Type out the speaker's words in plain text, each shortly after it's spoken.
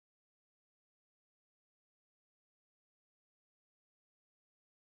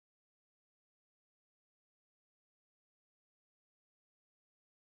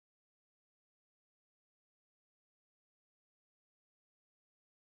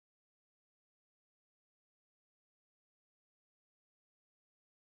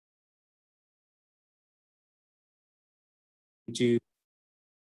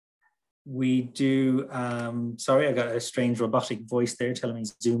sorry, I got a strange robotic voice there telling me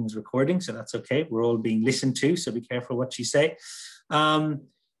Zoom is recording, so that's okay. We're all being listened to, so be careful what you say.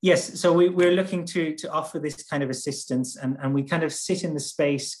 Yes, so we're looking to offer this kind of assistance, and we kind of sit in the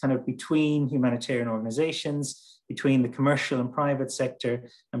space kind of between humanitarian organizations, between the commercial and private sector,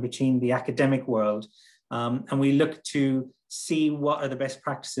 and between the academic world. And we look to see what are the best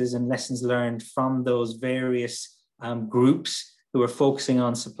practices and lessons learned from those various groups who are focusing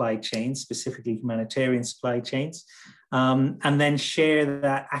on supply chains, specifically humanitarian supply chains, and then share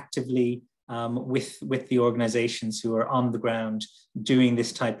that actively with the organizations who are on the ground doing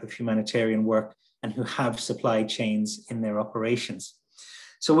this type of humanitarian work and who have supply chains in their operations.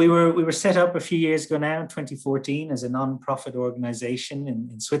 So we were set up a few years ago now in 2014 as a non-profit organization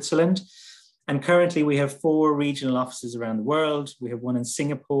in Switzerland. And currently we have 4 regional offices around the world. We have one in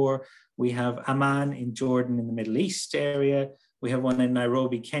Singapore. We have Amman in Jordan in the Middle East area. We have one in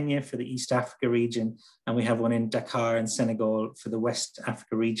Nairobi, Kenya for the East Africa region. And we have one in Dakar in Senegal for the West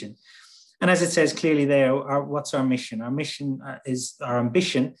Africa region. And as it says clearly there, what's our mission? Our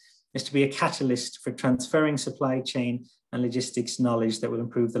ambition is to be a catalyst for transferring supply chain and logistics knowledge that will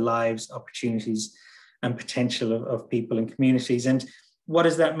improve the lives, opportunities, and potential of people and communities. And what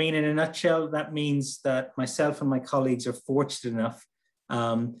does that mean in a nutshell? That means that myself and my colleagues are fortunate enough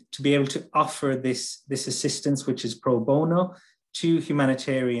to be able to offer this assistance, which is pro bono, to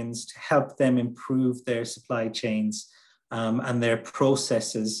humanitarians to help them improve their supply chains and their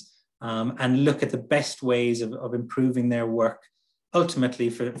processes, and look at the best ways of improving their work, ultimately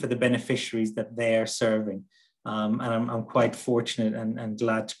for the beneficiaries that they are serving. And I'm quite fortunate and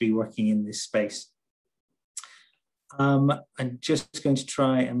glad to be working in this space. I'm just going to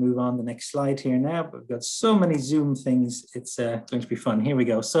try and move on the next slide here now, but we've got so many Zoom things, it's going to be fun. Here we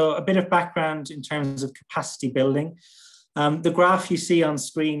go. So a bit of background in terms of capacity building. The graph you see on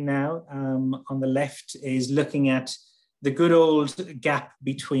screen now on the left is looking at the good old gap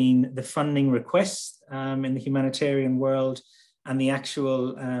between the funding requests in the humanitarian world and the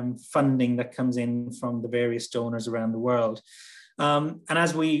actual funding that comes in from the various donors around the world. And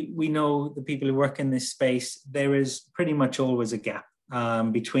as we know, the people who work in this space, there is pretty much always a gap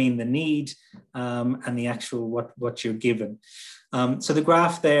between the need and the actual what you're given. So the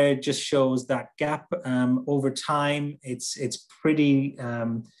graph there just shows that gap over time. It's pretty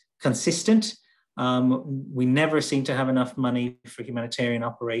consistent. We never seem to have enough money for humanitarian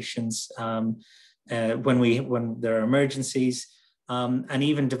operations when there are emergencies, and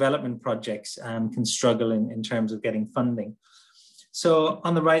even development projects can struggle in terms of getting funding. So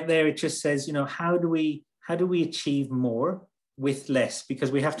on the right there, it just says, you know, how do we achieve more with less?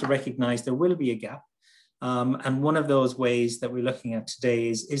 Because we have to recognize there will be a gap. And one of those ways that we're looking at today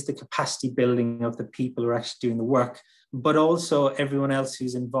is the capacity building of the people who are actually doing the work, but also everyone else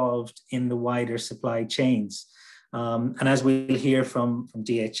who's involved in the wider supply chains. And as we'll hear from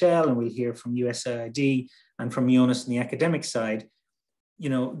DHL, and we'll hear from USAID and from Jonas on the academic side, you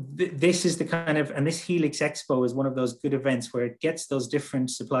know, this is the kind of, and this HELiX Expo is one of those good events where it gets those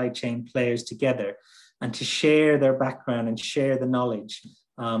different supply chain players together and to share their background and share the knowledge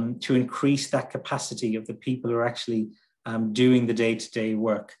to increase that capacity of the people who are actually doing the day-to-day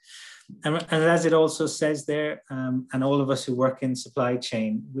work. And as it also says there, and all of us who work in supply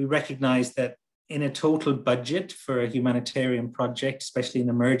chain, we recognize that in a total budget for a humanitarian project, especially an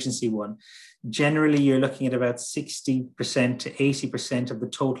emergency one, generally you're looking at about 60% to 80% of the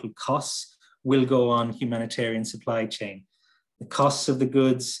total costs will go on humanitarian supply chain. The costs of the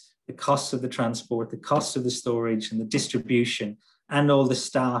goods, the costs of the transport, the costs of the storage and the distribution, and all the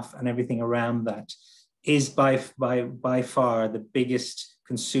staff and everything around that is by far the biggest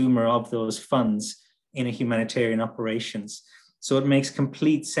consumer of those funds in a humanitarian operations. So it makes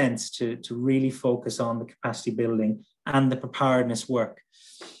complete sense to really focus on the capacity building and the preparedness work.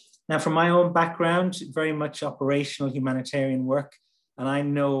 Now, from my own background, very much operational humanitarian work, and I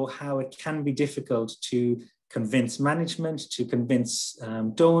know how it can be difficult to convince management, to convince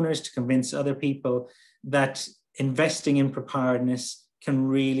donors, to convince other people that investing in preparedness can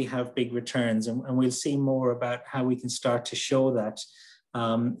really have big returns. And we'll see more about how we can start to show that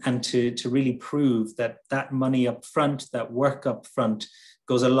and to really prove that that money up front, that work up front,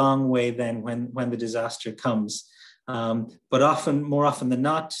 goes a long way then when the disaster comes. But more often than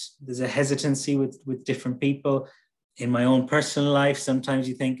not, there's a hesitancy with different people. In my own personal life, sometimes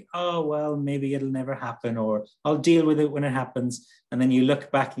you think, oh, well, maybe it'll never happen, or I'll deal with it when it happens. And then you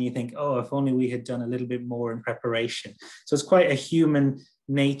look back and you think, oh, if only we had done a little bit more in preparation. So it's quite a human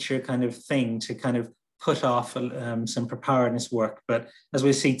nature kind of thing to kind of put off some preparedness work. But as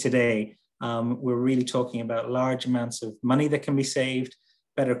we see today, we're really talking about large amounts of money that can be saved,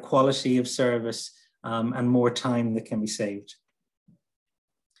 better quality of service, and more time that can be saved.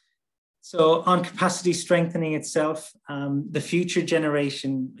 So on capacity strengthening itself, the future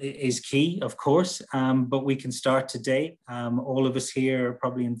generation is key, of course, but we can start today. All of us here are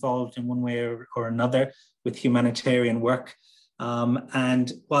probably involved in one way or another with humanitarian work.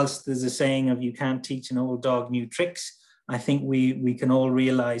 And whilst there's a saying of you can't teach an old dog new tricks, I think we can all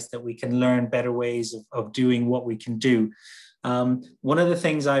realize that we can learn better ways of doing what we can do. One of the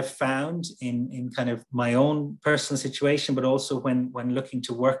things I've found in kind of my own personal situation, but also when looking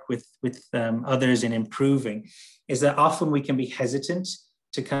to work with others in improving, is that often we can be hesitant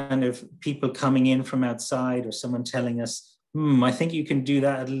to kind of people coming in from outside or someone telling us, I think you can do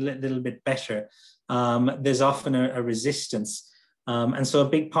that a little bit better. There's often a resistance. And so a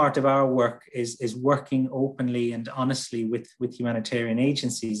big part of our work is working openly and honestly with humanitarian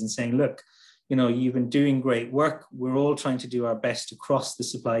agencies and saying, look, you know, you've been doing great work. We're all trying to do our best across the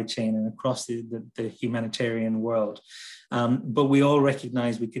supply chain and across the humanitarian world. But we all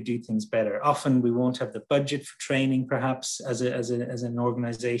recognize we could do things better. Often we won't have the budget for training, perhaps, as an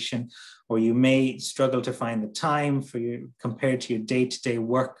organization, or you may struggle to find the time for compared to your day-to-day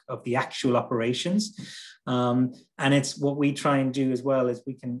work of the actual operations. And it's what we try and do as well is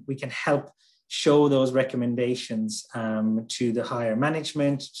we can help show those recommendations to the higher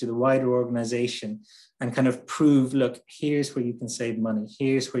management, to the wider organization, and kind of prove, look, here's where you can save money,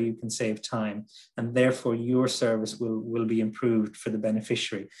 here's where you can save time, and therefore your service will be improved for the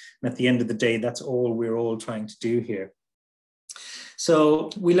beneficiary. And at the end of the day, that's all we're all trying to do here. So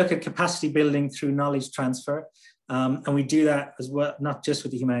we look at capacity building through knowledge transfer. And we do that as well, not just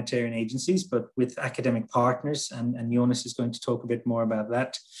with the humanitarian agencies, but with academic partners. And Jonas is going to talk a bit more about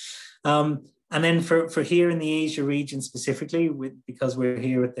that. And then for here in the Asia region specifically, because we're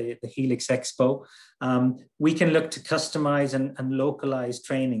here at the HELiX Expo, we can look to customize and localize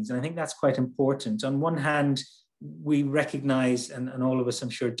trainings. And I think that's quite important. On one hand, we recognize, and all of us I'm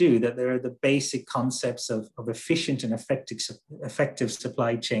sure do, that there are the basic concepts of efficient and effective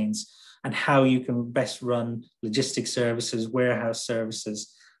supply chains and how you can best run logistics services, warehouse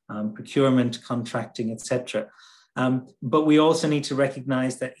services, procurement, contracting, etc. But we also need to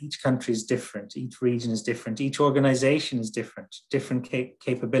recognize that each country is different, each region is different, each organization is different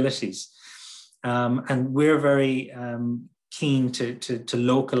capabilities. And we're very keen to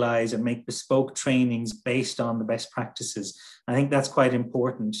localize and make bespoke trainings based on the best practices. I think that's quite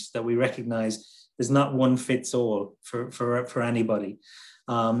important, that we recognize there's not one fits all for anybody.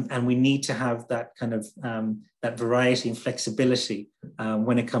 And we need to have that kind of that variety and flexibility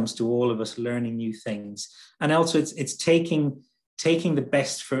when it comes to all of us learning new things. And also it's taking the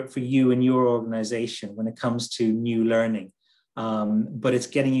best for you and your organization when it comes to new learning. But it's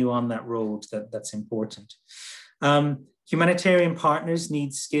getting you on that road that's important. Humanitarian partners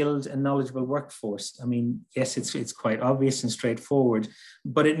need skilled and knowledgeable workforce. I mean, yes, it's quite obvious and straightforward,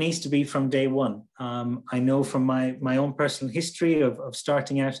 but it needs to be from day one. I know from my own personal history of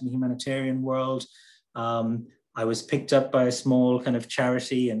starting out in the humanitarian world, I was picked up by a small kind of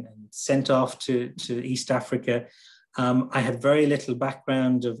charity and sent off to East Africa. I had very little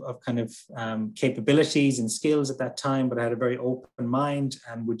background of kind of capabilities and skills at that time, but I had a very open mind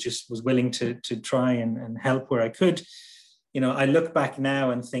and was willing to try and help where I could. You know, I look back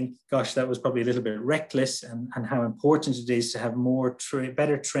now and think, gosh, that was probably a little bit reckless, and how important it is to have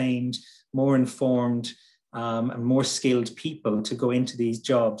better trained, more informed, and more skilled people to go into these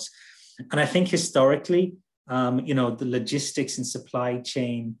jobs. And I think historically, you know, the logistics and supply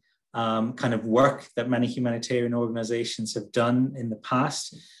chain kind of work that many humanitarian organizations have done in the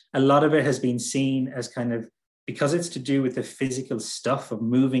past, a lot of it has been seen as kind of, because it's to do with the physical stuff of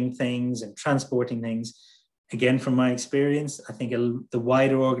moving things and transporting things. Again, from my experience, I think the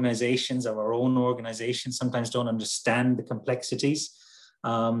wider organizations of our own organization sometimes don't understand the complexities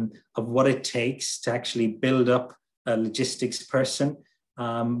of what it takes to actually build up a logistics person.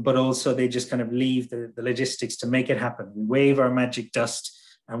 But also they just kind of leave the logistics to make it happen. We wave our magic dust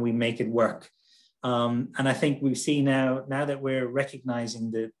and we make it work. And I think we see now that we're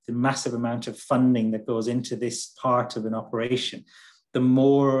recognizing the massive amount of funding that goes into this part of an operation, the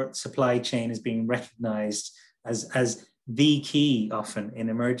more supply chain is being recognized as the key often in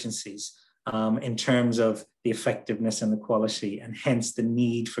emergencies in terms of the effectiveness and the quality, and hence the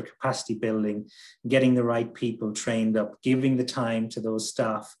need for capacity building, getting the right people trained up, giving the time to those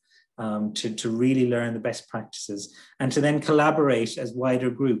staff to really learn the best practices, and to then collaborate as wider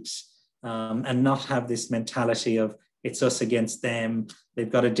groups and not have this mentality of it's us against them. They've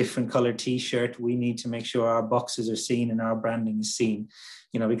got a different color t-shirt. We need to make sure our boxes are seen and our branding is seen.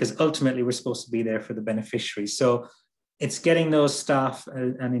 because ultimately we're supposed to be there for the beneficiaries. So it's getting those staff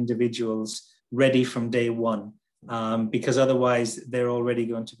and individuals ready from day one, because otherwise they're already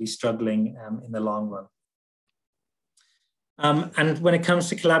going to be struggling in the long run. And when it comes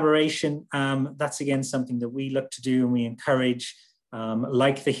to collaboration, that's again something that we look to do and we encourage,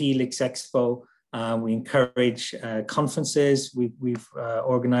 like the HELiX Expo. We encourage conferences. We've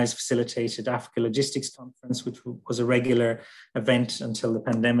organized, facilitated Africa Logistics Conference, which was a regular event until the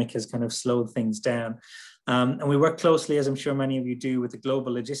pandemic has kind of slowed things down. And we work closely, as I'm sure many of you do, with the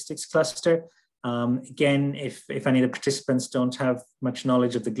Global Logistics Cluster. Again, if any of the participants don't have much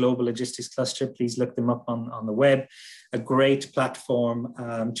knowledge of the Global Logistics Cluster, please look them up on the web. A great platform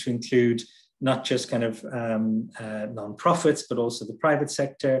to include not just kind of non-profits, but also the private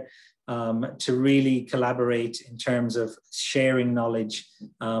sector, to really collaborate in terms of sharing knowledge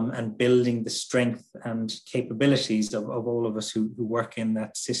and building the strength and capabilities of all of us who work in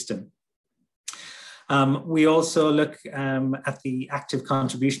that system. We also look at the active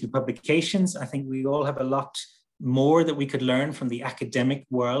contribution to publications. I think we all have a lot more that we could learn from the academic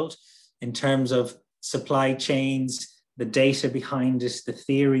world in terms of supply chains, the data behind it, the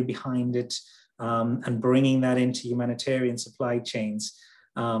theory behind it, and bringing that into humanitarian supply chains.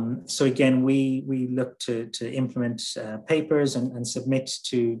 So again, we look to implement papers and submit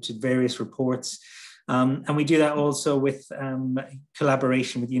to various reports. And we do that also with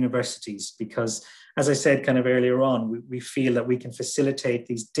collaboration with universities, because as I said kind of earlier on, we feel that we can facilitate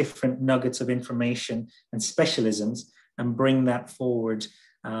these different nuggets of information and specialisms and bring that forward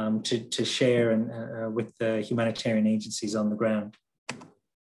to share with the humanitarian agencies on the ground.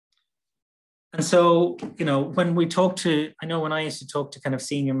 And so, when we talk to, I know when I used to talk to kind of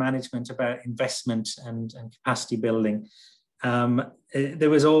senior management about investment and capacity building, there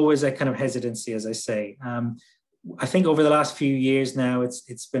was always a kind of hesitancy, as I say. I think over the last few years now,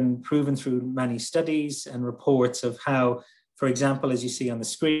 it's been proven through many studies and reports of how, for example, as you see on the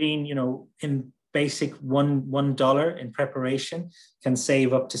screen, in basic $1 in preparation can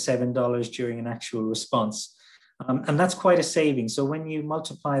save up to $7 during an actual response. And that's quite a saving. So when you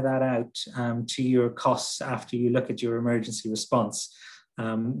multiply that out to your costs after you look at your emergency response,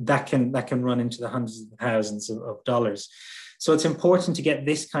 that can run into the hundreds of thousands of dollars. So it's important to get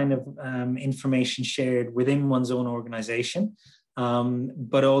this kind of information shared within one's own organization,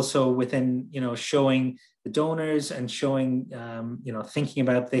 but also within, showing the donors and showing, thinking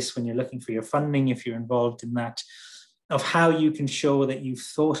about this when you're looking for your funding, if you're involved in that, of how you can show that you've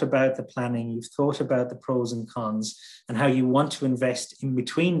thought about the planning, you've thought about the pros and cons, and how you want to invest in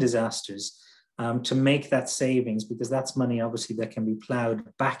between disasters to make that savings, because that's money obviously that can be plowed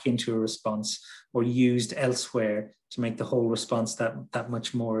back into a response or used elsewhere to make the whole response that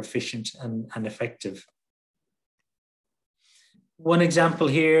much more efficient and effective. One example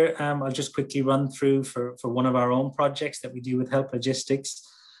here, I'll just quickly run through for one of our own projects that we do with HELp Logistics.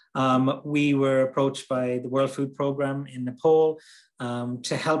 We were approached by the World Food Programme in Nepal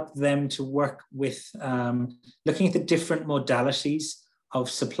to help them to work with looking at the different modalities of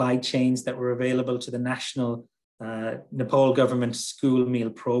supply chains that were available to the national Nepal government school meal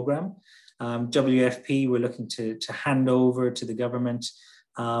program. WFP were looking to hand over to the government.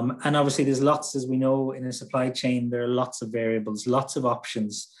 And obviously there's lots, as we know, in a supply chain, there are lots of variables, lots of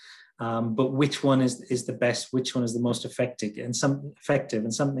options. But which one is the best, which one is the most effective? And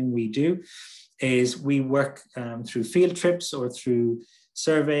something we do is we work through field trips or through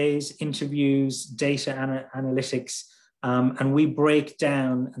surveys, interviews, data analytics, and we break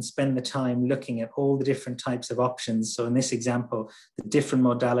down and spend the time looking at all the different types of options. So in this example, the different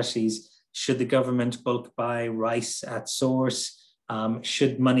modalities: should the government bulk buy rice at source?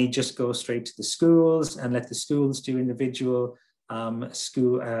 Should money just go straight to the schools and let the schools do individual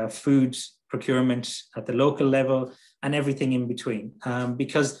food procurement at the local level, and everything in between?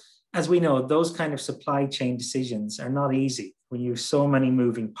 Because as we know, those kind of supply chain decisions are not easy when you have so many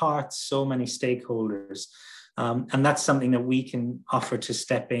moving parts, so many stakeholders. And that's something that we can offer to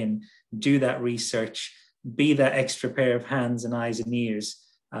step in, do that research, be that extra pair of hands and eyes and ears,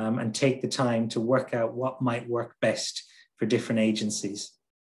 and take the time to work out what might work best for different agencies.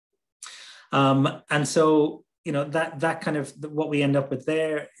 And so, that kind of what we end up with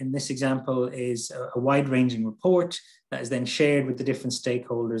there in this example is a wide-ranging report that is then shared with the different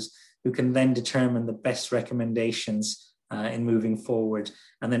stakeholders, who can then determine the best recommendations in moving forward.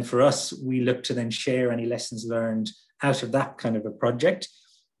 And then for us, we look to then share any lessons learned out of that kind of a project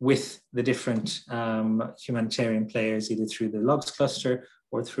with the different humanitarian players, either through the logs cluster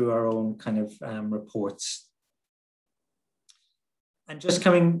or through our own kind of reports. And just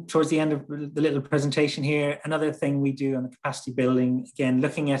coming towards the end of the little presentation here, another thing we do on the capacity building, again,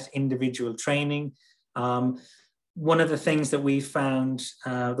 looking at individual training. One of the things that we found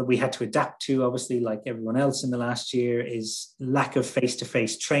that we had to adapt to, obviously, like everyone else in the last year, is lack of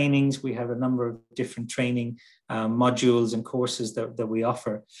face-to-face trainings. We have a number of different training modules and courses that we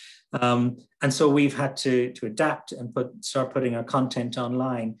offer. And so we've had to adapt and start putting our content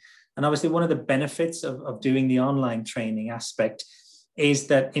online. And obviously, one of the benefits of doing the online training aspect is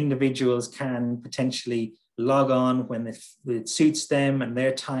that individuals can potentially log on when it suits them and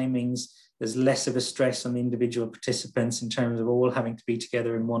their timings. There's less of a stress on the individual participants in terms of all having to be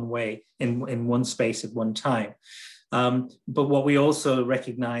together in one way, in one space at one time. But what we also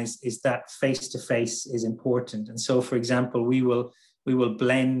recognize is that face-to-face is important. And so, for example, we will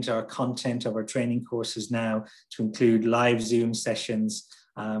blend our content of our training courses now to include live Zoom sessions,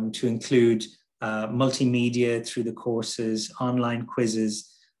 to include multimedia through the courses, online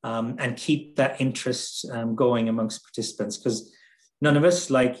quizzes, and keep that interest going amongst participants. Because none of us,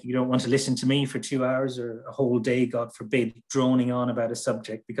 you don't want to listen to me for 2 hours or a whole day, God forbid, droning on about a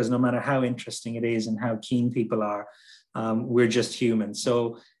subject, because no matter how interesting it is and how keen people are, we're just human.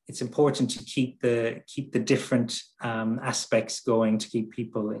 So it's important to keep the different aspects going to keep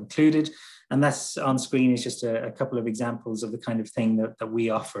people included. And that's on screen is just a couple of examples of the kind of thing that we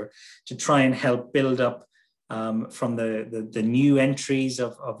offer to try and help build up from the new entries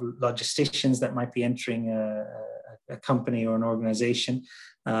of logisticians that might be entering a company or an organization,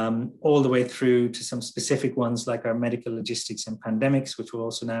 all the way through to some specific ones like our medical logistics and pandemics, which will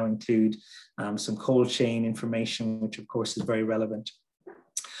also now include some cold chain information, which of course is very relevant.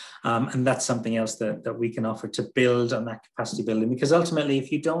 And that's something else that we can offer to build on that capacity building, because ultimately,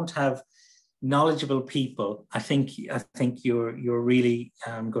 if you don't have knowledgeable people, I think you're really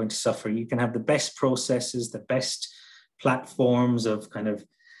going to suffer. You can have the best processes, the best platforms of kind of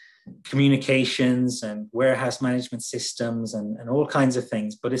communications and warehouse management systems and all kinds of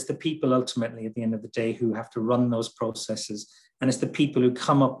things, but it's the people ultimately at the end of the day who have to run those processes, and it's the people who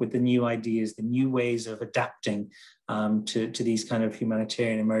come up with the new ideas, the new ways of adapting to these kind of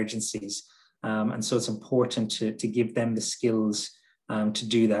humanitarian emergencies, and so it's important to give them the skills to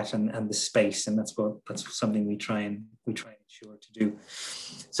do that and the space, and that's something we try and ensure to do.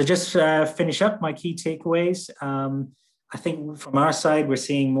 So just finish up my key takeaways. I think from our side, we're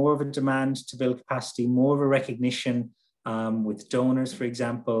seeing more of a demand to build capacity, more of a recognition with donors, for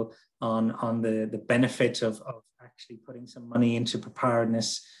example, on the benefit of actually putting some money into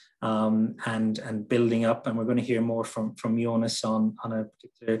preparedness and building up. And we're going to hear more from Jonas on a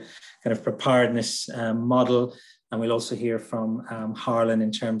particular kind of preparedness model. And we'll also hear from Harlan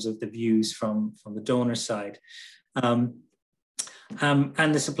in terms of the views from the donor side. And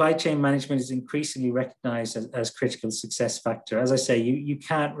the supply chain management is increasingly recognized as critical success factor. As I say, you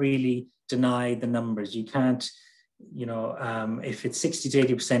can't really deny the numbers. You can't, if it's 60 to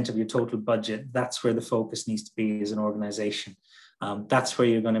 80% of your total budget, that's where the focus needs to be as an organization. That's where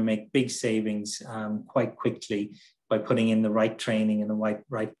you're going to make big savings quite quickly by putting in the right training and the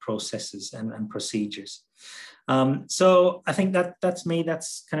right processes and procedures. So I think that's me.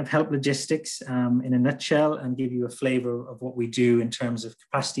 That's kind of HELiX Logistics in a nutshell, and give you a flavor of what we do in terms of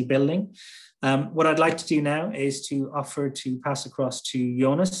capacity building. What I'd like to do now is to offer to pass across to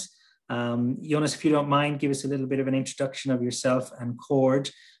Jonas. Jonas, if you don't mind, give us a little bit of an introduction of yourself and CORD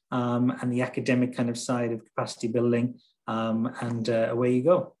and the academic kind of side of capacity building, and away you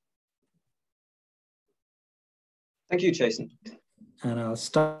go. Thank you, Jason. And I'll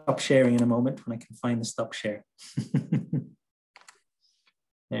stop sharing in a moment when I can find the stop share.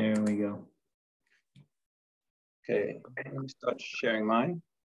 There we go. Okay, let me start sharing mine.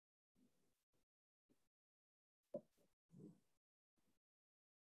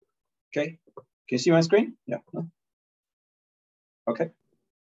 Okay, can you see my screen? Yeah. Okay.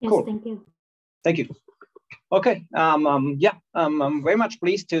 Yes, cool. Thank you. Thank you. Okay. I'm very much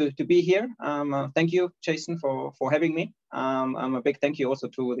pleased to be here. Thank you, Jason, for having me. A big thank you also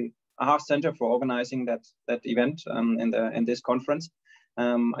to the AHA Center for organizing that event in this conference.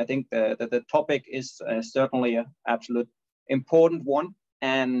 I think that the topic is certainly an absolute important one,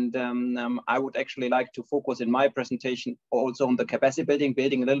 and I would actually like to focus in my presentation also on the capacity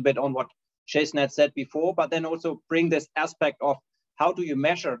building a little bit on what Jason had said before, but then also bring this aspect of how do you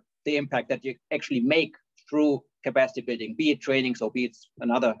measure the impact that you actually make through capacity building, be it trainings or be it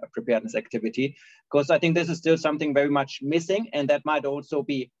another preparedness activity, because I think this is still something very much missing, and that might also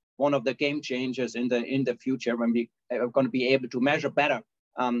be one of the game changers in the future when we are going to be able to measure better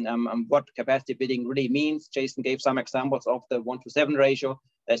what capacity building really means. Jason gave some examples of the 1-to-7 ratio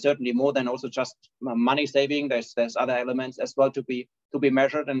there's certainly more than also just money saving. There's other elements as well to be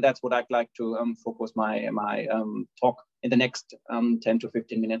measured, and that's what I'd like to focus my talk in the next 10 to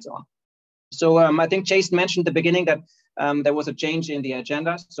 15 minutes on. So I think Jason mentioned at the beginning that there was a change in the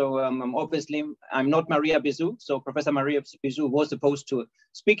agenda. So obviously, I'm not Maria Bizou. So Professor Maria Bizou was supposed to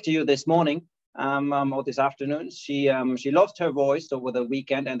speak to you this morning or this afternoon. She lost her voice over the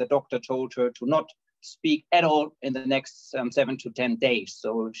weekend, and the doctor told her to not speak at all in the next 7 to 10 days.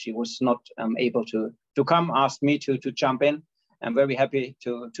 So she was not able to come, asked me to jump in. I'm very happy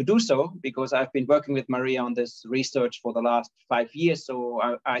to do so, because I've been working with Maria on this research for the last 5 years. So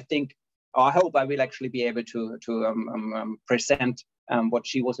I think, I hope I will actually be able to present what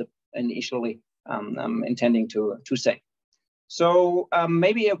she was initially intending to say. So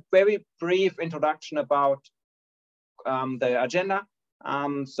maybe a very brief introduction about the agenda.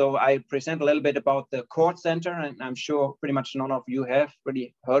 So I present a little bit about the Cord Center, and I'm sure pretty much none of you have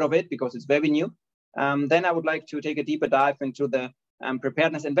really heard of it because it's very new. Then I would like to take a deeper dive into the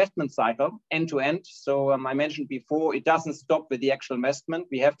preparedness investment cycle end to end. So I mentioned before, it doesn't stop with the actual investment.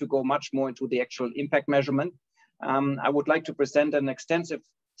 We have to go much more into the actual impact measurement. I would like to present an extensive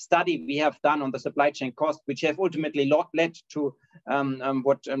study we have done on the supply chain cost, which have ultimately led to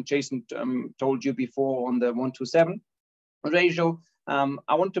what Jason told you before on the 1:7 ratio.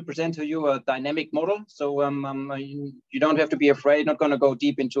 I want to present to you a dynamic model. So you don't have to be afraid, not going to go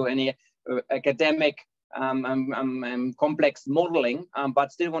deep into any academic complex modeling,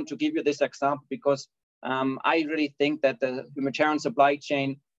 but still want to give you this example because I really think that the humanitarian supply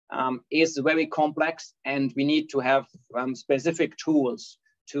chain is very complex, and we need to have specific tools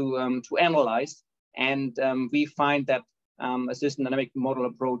to analyze. And we find that a system dynamic model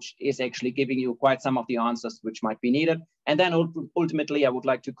approach is actually giving you quite some of the answers which might be needed. And then ultimately, I would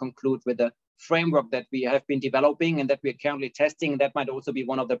like to conclude with a framework that we have been developing and that we are currently testing. That might also be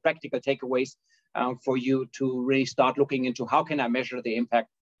one of the practical takeaways for you to really start looking into how can I measure the impact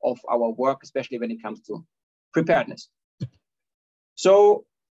of our work, especially when it comes to preparedness. So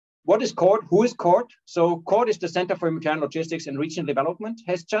what is CORD? Who is CORD? So CORD is the Center for Humanitarian Logistics and Regional Development,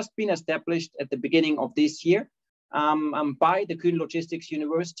 has just been established at the beginning of this year by the Connolly Logistics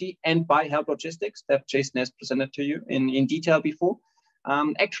University and by HELiX Logistics that Jason has presented to you in detail before.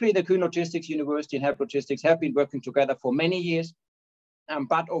 Actually, the Connolly Logistics University and HELiX Logistics have been working together for many years,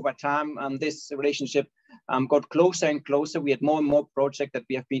 but over time, this relationship got closer and closer. We had more and more projects that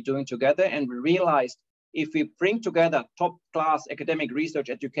we have been doing together, and we realized if we bring together top-class academic research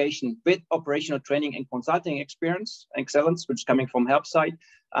education with operational training and consulting experience, excellence, which is coming from HELiX side,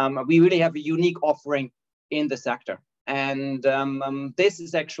 we really have a unique offering in the sector. And this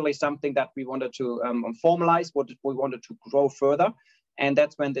is actually something that we wanted to formalize, what we wanted to grow further. And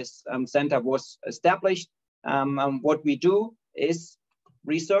that's when this center was established. What we do is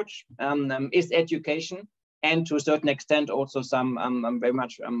research, is education, and to a certain extent also some very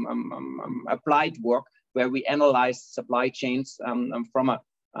much applied work where we analyze supply chains from a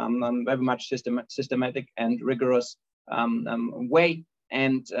very much systematic and rigorous way,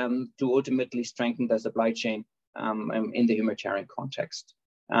 and to ultimately strengthen the supply chain in the humanitarian context.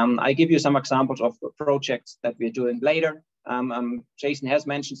 I give you some examples of projects that we're doing later. Jason has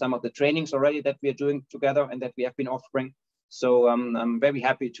mentioned some of the trainings already that we are doing together and that we have been offering. So I'm very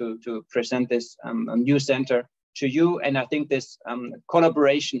happy to present this new center to you. And I think this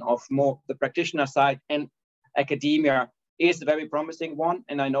collaboration of more the practitioner side and academia is a very promising one.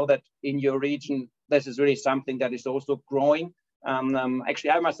 And I know that in your region, this is really something that is also growing.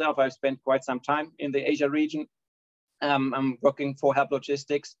 Actually, I myself, I've spent quite some time in the Asia region. I'm working for HELiX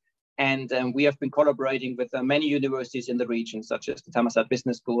Logistics, and we have been collaborating with many universities in the region, such as the Thammasat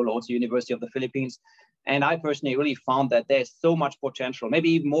Business School, also University of the Philippines. And I personally really found that there's so much potential, maybe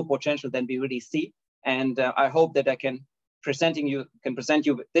even more potential than we really see. And I hope that I can present you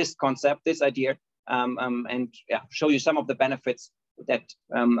with this concept, this idea, and show you some of the benefits that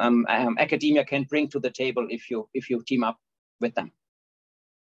academia can bring to the table if you team up with them.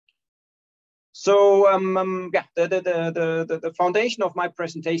 So the foundation of my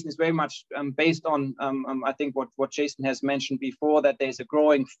presentation is very much based on I think what Jason has mentioned before, that there's a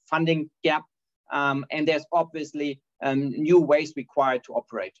growing funding gap, and there's obviously new ways required to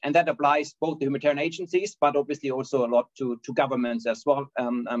operate, and that applies both to humanitarian agencies, but obviously also a lot to governments as well,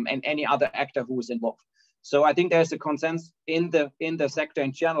 and any other actor who is involved. So I think there's a consensus in the sector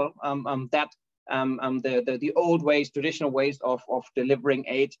in general that the old ways, traditional ways of delivering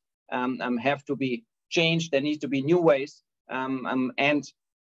aid have to be changed. There needs to be new ways, and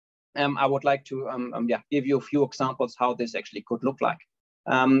I would like to give you a few examples how this actually could look like.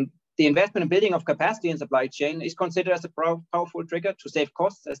 the investment and building of capacity in supply chain is considered as a powerful trigger to save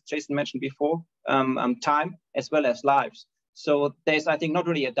costs, as Jason mentioned before, time as well as lives. So there's, I think, not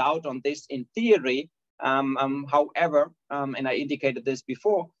really a doubt on this in theory. However, and I indicated this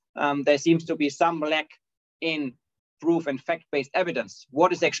before, there seems to be some lack in proof and fact-based evidence.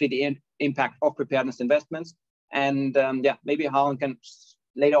 What is actually the impact of preparedness investments? And yeah, maybe Harlan can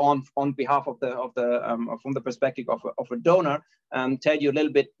later on behalf of from the perspective of a donor, tell you a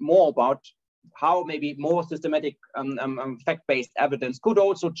little bit more about how maybe more systematic fact-based evidence could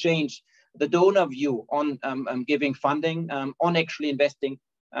also change the donor view on giving funding, on actually investing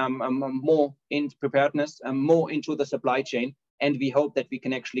more in preparedness, more into the supply chain. And we hope that we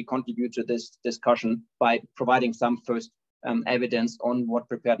can actually contribute to this discussion by providing some first evidence on what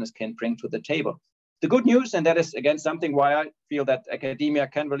preparedness can bring to the table. The good news, and that is again something why I feel that academia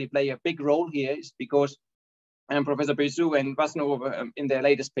can really play a big role here, is because Professor Brisou and Vasno in their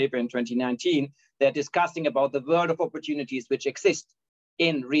latest paper in 2019, they're discussing about the world of opportunities which exist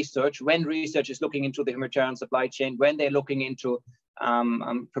in research, when research is looking into the humanitarian supply chain, when they're looking into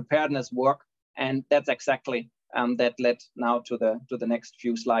preparedness work. And that's exactly that led now to the next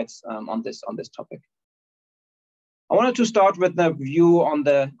few slides on this topic. I wanted to start with the view on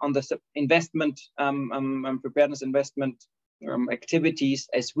the investment, preparedness investment activities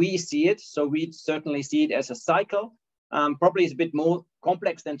as we see it. So we certainly see it as a cycle. Probably it's a bit more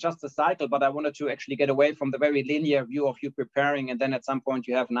complex than just a cycle, but I wanted to actually get away from the very linear view of you preparing and then at some point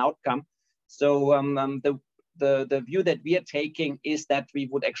you have an outcome. So the view that we are taking is that we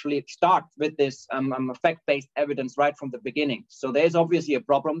would actually start with this fact-based evidence right from the beginning. So there's obviously a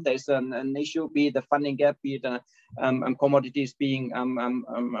problem. There's an issue, be it the funding gap, be it commodities being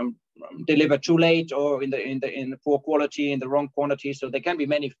delivered too late or in the poor quality, in the wrong quantity. So there can be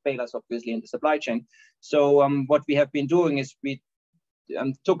many failures, obviously, in the supply chain. So what we have been doing is we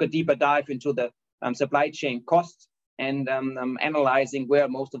took a deeper dive into the supply chain costs and analyzing where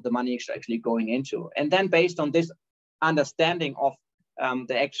most of the money is actually going into. And then based on this understanding of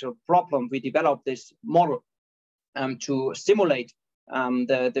the actual problem, we developed this model to simulate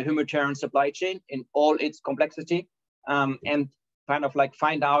the humanitarian supply chain in all its complexity and kind of like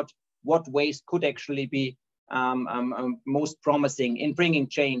find out what ways could actually be most promising in bringing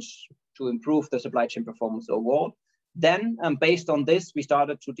change to improve the supply chain performance overall. Then based on this, we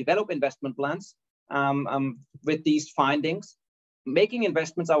started to develop investment plans with these findings, making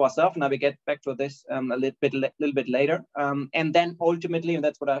investments ourselves. Now we get back to this a little bit later. And then ultimately, and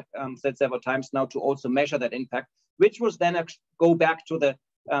that's what I said several times now, to also measure that impact, which was then go back to the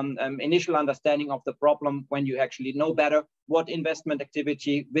initial understanding of the problem. When you actually know better what investment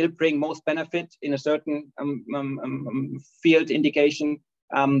activity will bring most benefit in a certain field indication,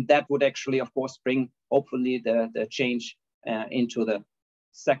 that would actually, of course, bring hopefully the change into the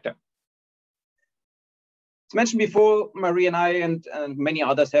sector. As mentioned before, Marie and I and many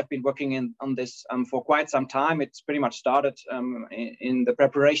others have been working on this for quite some time. It's pretty much started in the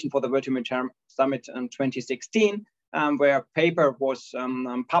preparation for the World Humanitarian Summit in 2016, where a paper was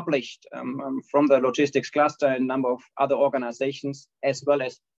published from the logistics cluster and a number of other organizations, as well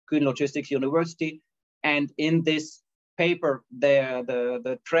as Green Logistics University. And in this paper,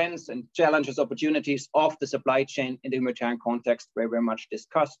 the trends and challenges, opportunities of the supply chain in the humanitarian context were very much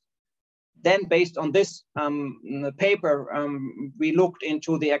discussed. Then based on this paper, we looked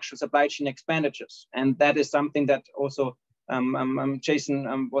into the actual supply chain expenditures. And that is something that also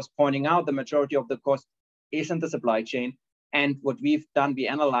Jason was pointing out. The majority of the cost is in the supply chain. And what we've done, we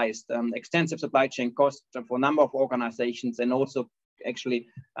analyzed extensive supply chain costs for a number of organizations and also actually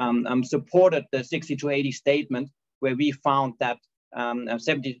supported the 60 to 80 statement, where we found that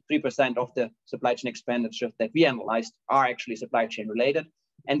 73% of the supply chain expenditures that we analyzed are actually supply chain related.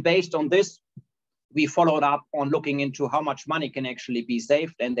 And based on this, we followed up on looking into how much money can actually be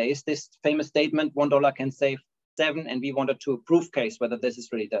saved. And there is this famous statement, $1 can save 7. And we wanted to proof case whether this is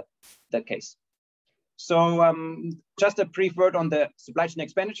really the case. So just a brief word on the supply chain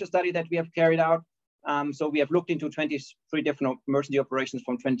expenditure study that we have carried out. So we have looked into 23 different emergency operations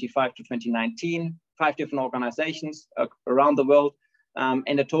from 25 to 2019, 5 different organizations around the world,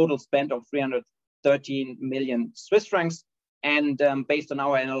 and a total spend of 313 million Swiss francs. And based on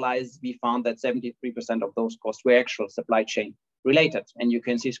our analysis, we found that 73% of those costs were actual supply chain related. And you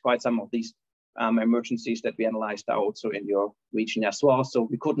can see quite some of these emergencies that we analyzed are also in your region as well. So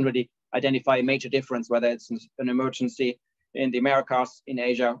we couldn't really identify a major difference, whether it's an emergency in the Americas, in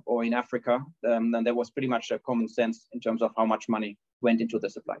Asia, or in Africa. Then there was pretty much a common sense in terms of how much money went into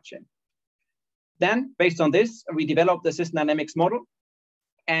the supply chain. Then, based on this, we developed the system dynamics model.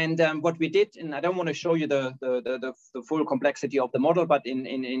 And what we did, and I don't want to show you the full complexity of the model, but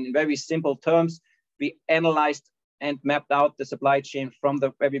in very simple terms, we analyzed and mapped out the supply chain from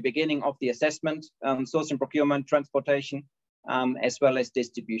the very beginning of the assessment, sourcing, procurement, transportation, as well as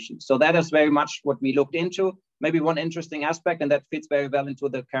distribution. So that is very much what we looked into. Maybe one interesting aspect, and that fits very well into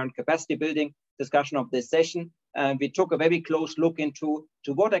the current capacity building discussion of this session. We took a very close look into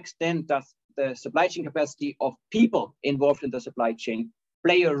to what extent does the supply chain capacity of people involved in the supply chain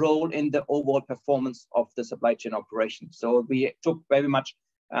play a role in the overall performance of the supply chain operation. So we took very much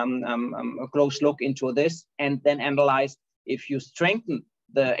a close look into this and then analyzed if you strengthen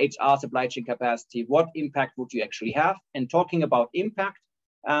the HR supply chain capacity, what impact would you actually have? And talking about impact,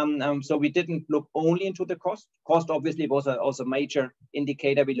 so we didn't look only into the cost. Cost obviously was also a major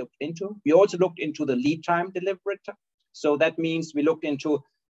indicator we looked into. We also looked into the lead time delivery. So that means we looked into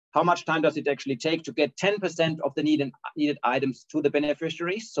how much time does it actually take to get 10% of the needed items to the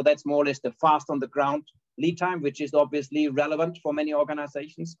beneficiaries? So that's more or less the fast on the ground lead time, which is obviously relevant for many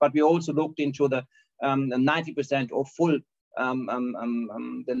organizations. But we also looked into the 90% or full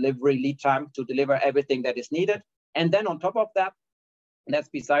delivery lead time to deliver everything that is needed. And then on top of that, and that's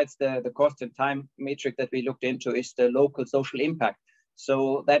besides the cost and time metric that we looked into, is the local social impact.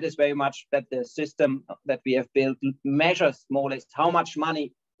 So that is very much that the system that we have built measures more or less how much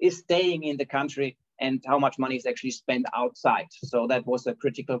money is staying in the country and how much money is actually spent outside. So that was a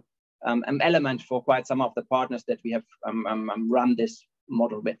critical element for quite some of the partners that we have run this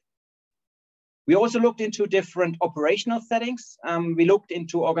model with. We also looked into different operational settings. We looked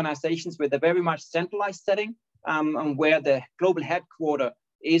into organizations with a very much centralized setting, where the global headquarter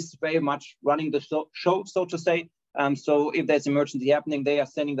is very much running the show, so to say. So if there's emergency happening, they are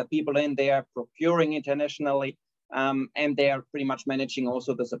sending the people in, they are procuring internationally, and they are pretty much managing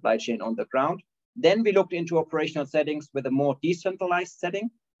also the supply chain on the ground. Then we looked into operational settings with a more decentralized setting.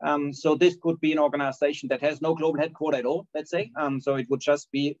 So this could be an organization that has no global headquarter at all, let's say. So it would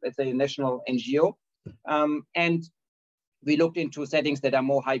just be, let's say, a national NGO. And we looked into settings that are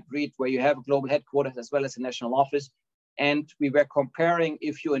more hybrid, where you have global headquarters as well as a national office. And we were comparing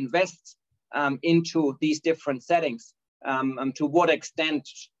if you invest into these different settings, to what extent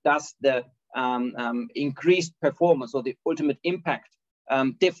does the increased performance or the ultimate impact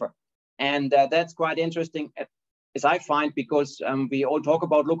differ. And that's quite interesting, as I find, because we all talk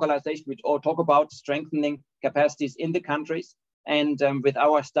about localization, we all talk about strengthening capacities in the countries. And with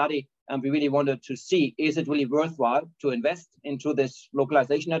our study, we really wanted to see, is it really worthwhile to invest into this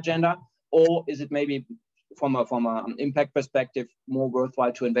localization agenda, or is it maybe from an impact perspective more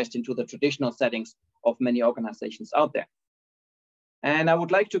worthwhile to invest into the traditional settings of many organizations out there? And I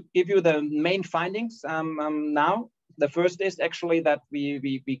would like to give you the main findings now. The first is actually that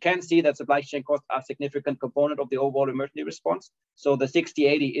we can see that supply chain costs are a significant component of the overall emergency response. So the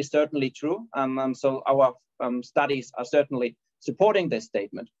 60-80 is certainly true. So our studies are certainly supporting this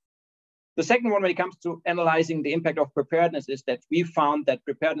statement. The second one, when it comes to analyzing the impact of preparedness, is that we found that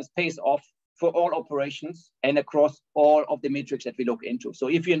preparedness pays off for all operations and across all of the metrics that we look into. So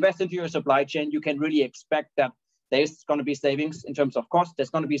if you invest into your supply chain, you can really expect that there's going to be savings in terms of cost, there's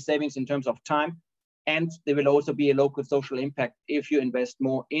going to be savings in terms of time, and there will also be a local social impact if you invest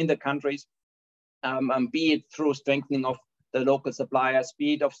more in the countries, be it through strengthening of the local suppliers,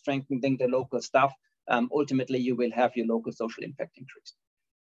 be it of strengthening the local staff. Ultimately, you will have your local social impact increase.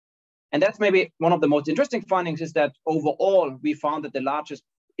 And that's maybe one of the most interesting findings, is that overall, we found that the largest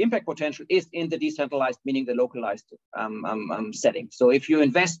impact potential is in the decentralized, meaning the localized setting. So if you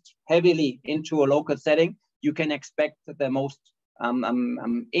invest heavily into a local setting, you can expect the most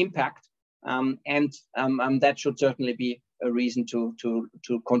impact, and that should certainly be a reason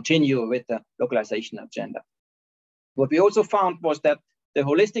to continue with the localization agenda. What we also found was that the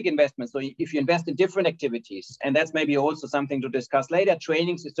holistic investment, so if you invest in different activities, and that's maybe also something to discuss later,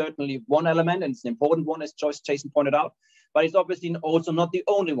 trainings is certainly one element, and it's an important one, as Jason pointed out, but it's obviously also not the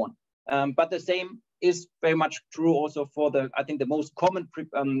only one. But the same is very much true also for I think the most common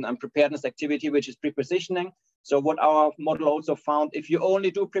preparedness activity, which is pre-positioning. So what our model also found, if you only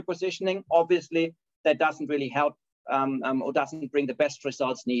do pre-positioning, obviously that doesn't really help or doesn't bring the best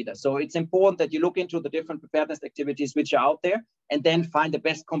results neither. So it's important that you look into the different preparedness activities which are out there, and then find the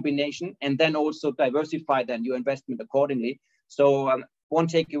best combination, and then also diversify then your investment accordingly. So one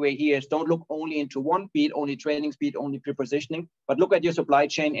takeaway here is don't look only into one, be it only trainings, be it only pre-positioning, but look at your supply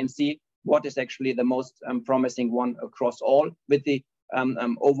chain and see what is actually the most promising one across all, with the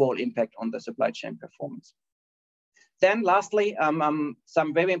overall impact on the supply chain performance. Then lastly,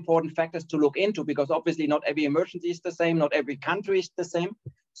 some very important factors to look into, because obviously not every emergency is the same, not every country is the same.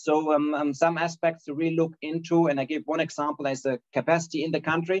 So some aspects to really look into, and I give one example as the capacity in the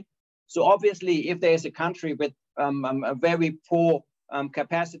country. So obviously, if there is a country with a very poor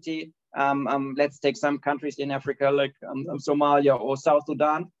capacity, let's take some countries in Africa like Somalia or South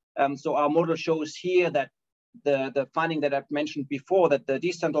Sudan. So our model shows here that the finding that I've mentioned before, that the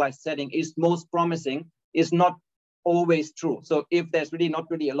decentralized setting is most promising, is not always true. So if there's really not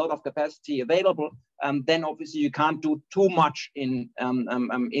really a lot of capacity available, then obviously you can't do too much in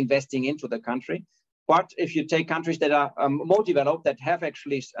investing into the country. But if you take countries that are more developed, that have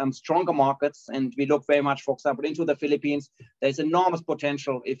actually stronger markets, and we look very much, for example, into the Philippines, there's enormous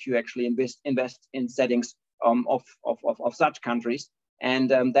potential if you actually invest in settings of such countries. And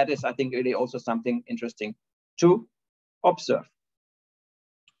that is, I think, really also something interesting to observe.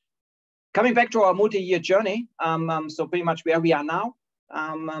 Coming back to our multi-year journey, so pretty much where we are now,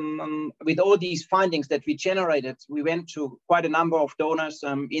 with all these findings that we generated, we went to quite a number of donors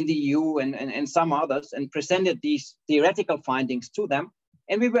in the EU and some others and presented these theoretical findings to them.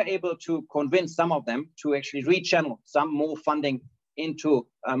 And we were able to convince some of them to actually rechannel some more funding into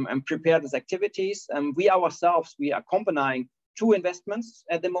preparedness activities. We ourselves, we are accompanying 2 investments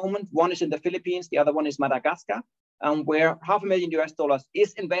at the moment. One is in the Philippines, the other one is Madagascar, where $500,000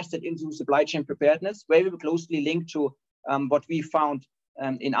 is invested into supply chain preparedness, very closely linked to what we found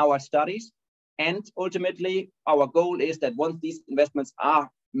in our studies. And ultimately, our goal is that once these investments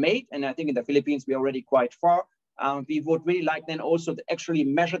are made, and I think in the Philippines, we're already quite far, we would really like then also to actually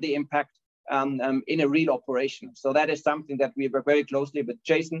measure the impact in a real operation. So that is something that we work very closely with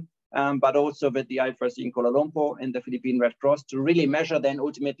Jason, but also with the IFRC in Kuala Lumpur and the Philippine Red Cross to really measure then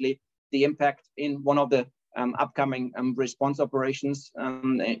ultimately the impact in one of the upcoming response operations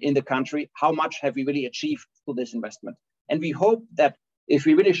in the country. How much have we really achieved through this investment? And we hope that if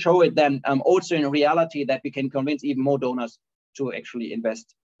we really show it then also in reality, that we can convince even more donors to actually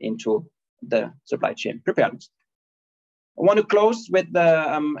invest into the supply chain preparedness. I want to close with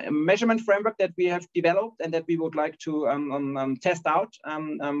the measurement framework that we have developed and that we would like to test out.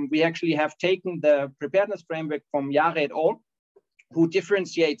 We actually have taken the preparedness framework from Jahre et al., who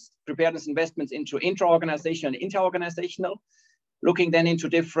differentiates preparedness investments into intra-organizational and inter-organizational, looking then into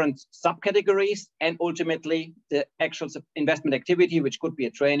different subcategories and ultimately the actual investment activity, which could be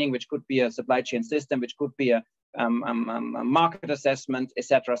a training, which could be a supply chain system, which could be a market assessment, et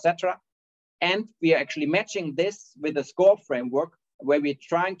cetera, et cetera. And we are actually matching this with a score framework where we're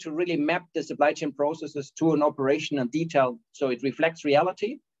trying to really map the supply chain processes to an operational detail so it reflects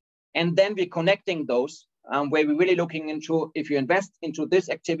reality. And then we're connecting those where we're really looking into, if you invest into this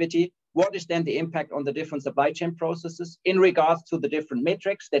activity, what is then the impact on the different supply chain processes in regards to the different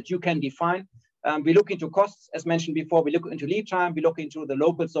metrics that you can define. We look into costs, as mentioned before, we look into lead time, we look into the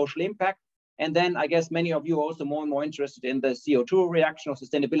local social impact. And then I guess many of you are also more and more interested in the CO2 reaction or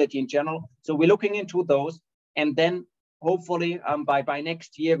sustainability in general. So we're looking into those. And then hopefully by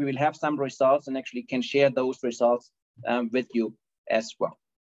next year, we will have some results and actually can share those results with you as well.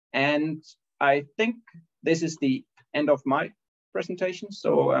 And I think this is the end of my presentation.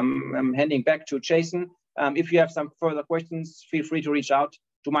 So I'm handing back to Jason. If you have some further questions, feel free to reach out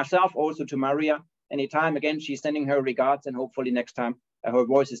to myself, also to Maria anytime. Again, she's sending her regards and hopefully next time her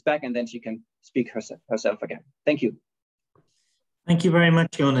voice is back and then she can speak herself again. Thank you. Thank you very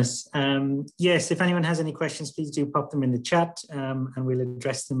much, Jonas. Yes, if anyone has any questions, please do pop them in the chat and we'll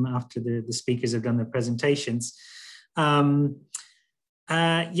address them after the speakers have done their presentations. Yeah,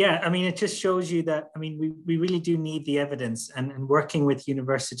 I mean, it just shows you that, I mean, we really do need the evidence and working with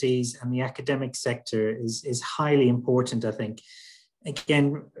universities and the academic sector is highly important, I think.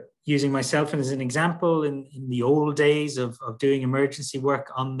 Again, using myself as an example, in the old days of doing emergency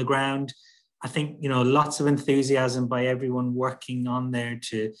work on the ground, I think, you know, lots of enthusiasm by everyone working on there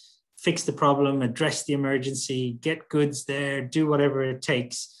to fix the problem, address the emergency, get goods there, do whatever it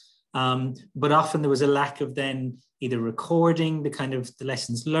takes. But often there was a lack of then either recording the kind of the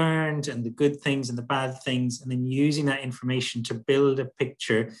lessons learned and the good things and the bad things, and then using that information to build a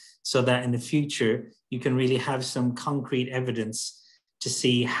picture so that in the future you can really have some concrete evidence to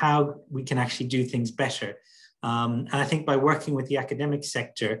see how we can actually do things better. And I think by working with the academic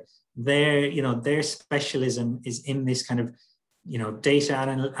sector, their specialism is in this kind of, you know, data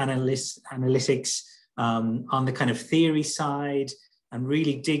analytics on the kind of theory side, and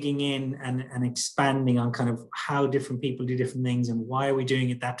really digging in and expanding on kind of how different people do different things and why are we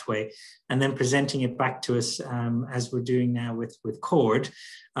doing it that way, and then presenting it back to us as we're doing now with CORD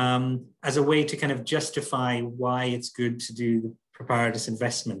as a way to kind of justify why it's good to do the preparedness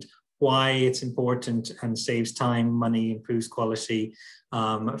investment, why it's important and saves time, money, improves quality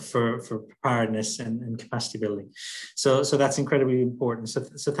for preparedness and capacity building. So that's incredibly important.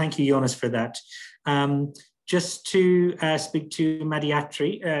 So thank you, Jonas, for that. Just to speak to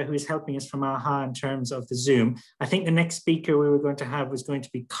Mediatri, who is helping us from AHA in terms of the Zoom. I think the next speaker we were going to have was going to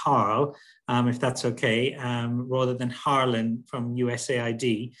be Carl, if that's okay, rather than Harlan from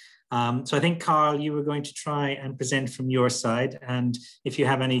USAID. So I think, Carl, you were going to try and present from your side. And if you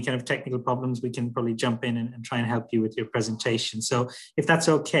have any kind of technical problems, we can probably jump in and try and help you with your presentation. So if that's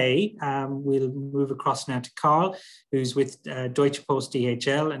okay, we'll move across now to Carl, who's with Deutsche Post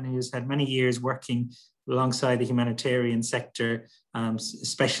DHL and who's had many years working alongside the humanitarian sector,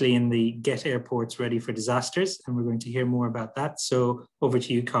 especially in the Get Airports Ready for Disasters. And we're going to hear more about that. So over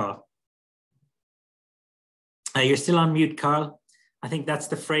to you, Carl. You're still on mute, Carl. I think that's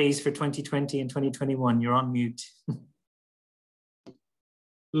the phrase for 2020 and 2021. You're on mute.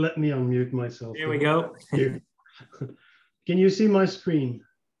 Let me unmute myself. There we go. Can you see my screen?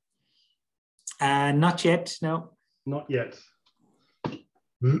 Not yet, no. Not yet.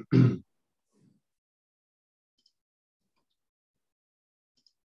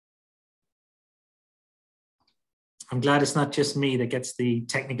 I'm glad it's not just me that gets the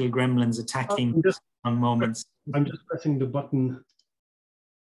technical gremlins attacking on moments. I'm just pressing the button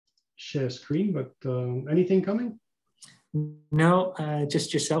share screen, but anything coming? No,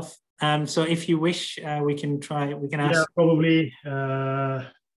 just yourself. So if you wish, we can try, we can ask. Yeah, probably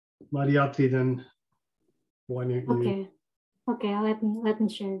Mariatti, then why don't you? Okay. Okay, let me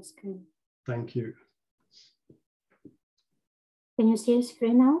share the screen. Thank you. Can you see the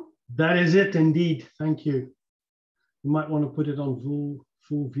screen now? That is it indeed. Thank you. You might want to put it on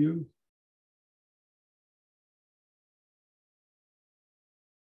full view.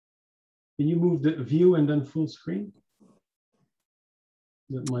 Can you move the view and then full screen?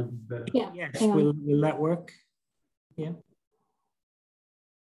 That might be better. Yeah. Yes, will that work? Yeah.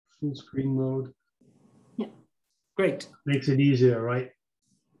 Full screen mode. Yeah. Great. Makes it easier, right?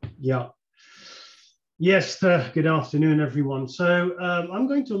 Yeah. Yes, good afternoon, everyone. So I'm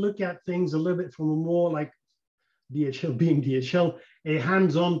going to look at things a little bit from a more like DHL being DHL, a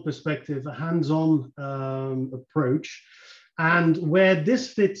hands-on perspective, a hands-on approach. And where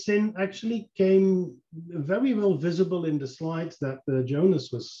this fits in actually came very well visible in the slides that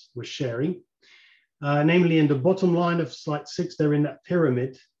Jonas was sharing. Namely, in the bottom line of slide 6, there in that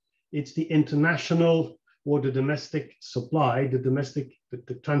pyramid, it's the international or the domestic supply,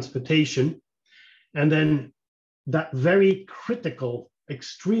 the transportation. And then that very critical,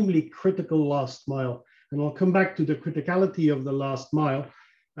 extremely critical last mile. And I'll come back to the criticality of the last mile.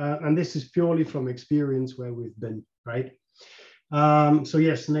 And this is purely from experience where we've been, right? So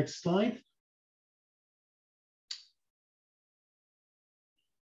yes, next slide.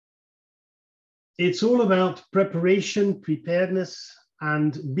 It's all about preparation, preparedness,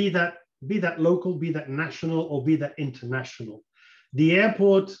 and be that local, be that national, or be that international. The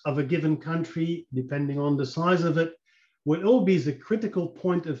airport of a given country, depending on the size of it, will all be the critical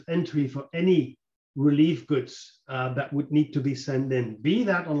point of entry for any relief goods that would need to be sent in, be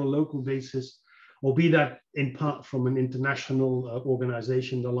that on a local basis, or be that in part from an international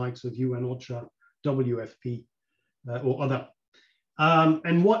organization, the likes of UN, OCHA, WFP, or other.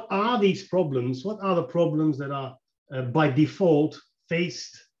 And what are these problems? What are the problems that are by default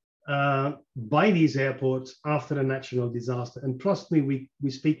faced by these airports after a natural disaster? And trust me, we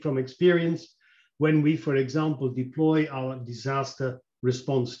speak from experience when we, for example, deploy our disaster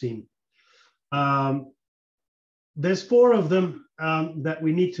response team. There's 4 of them that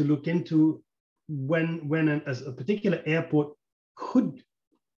we need to look into when as a particular airport could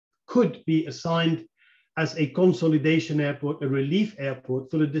be assigned as a consolidation airport, a relief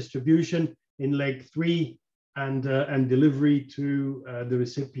airport for the distribution in leg 3 and delivery to the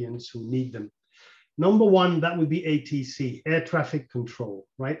recipients who need them. Number 1, that would be ATC, air traffic control,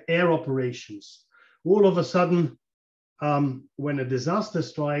 right? Air operations. All of a sudden, when a disaster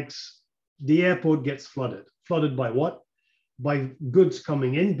strikes, the airport gets flooded. Flooded by what? By goods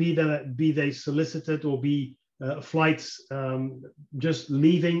coming in, be they solicited or be flights just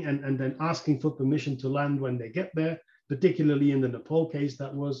leaving and then asking for permission to land when they get there, particularly in the Nepal case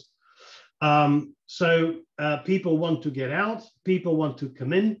that was. So people want to get out, people want to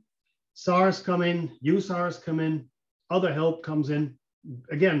come in, SARS come in, USARS come in, other help comes in,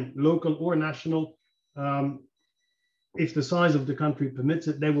 again, local or national. If the size of the country permits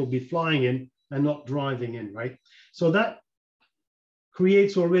it, they will be flying in and not driving in, right? So that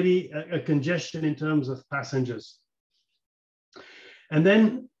creates already a congestion in terms of passengers. And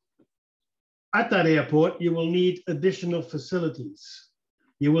then at that airport, you will need additional facilities.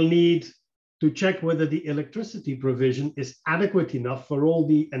 You will need to check whether the electricity provision is adequate enough for all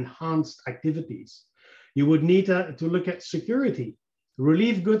the enhanced activities. You would need to look at security.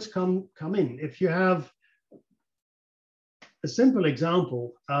 Relief goods come in. If you have a simple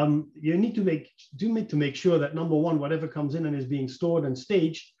example, you need to make sure that, number one, whatever comes in and is being stored and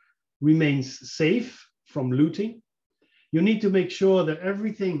staged remains safe from looting. You need to make sure that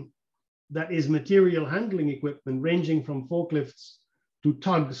everything that is material handling equipment, ranging from forklifts to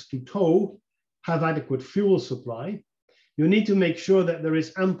tugs to tow, have adequate fuel supply. You need to make sure that there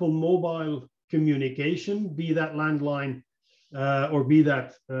is ample mobile communication, be that landline or be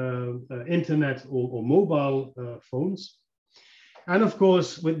that internet or mobile phones. And of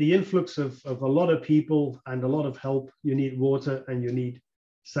course, with the influx of a lot of people and a lot of help, you need water and you need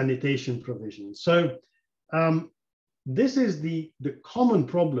sanitation provisions. So this is the common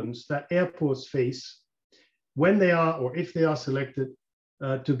problems that airports face when they are, or if they are selected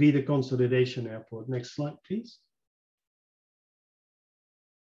to be the consolidation airport. Next slide, please.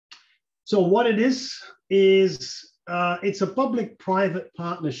 So what it is it's a public-private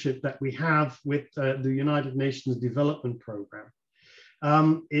partnership that we have with the United Nations Development Program.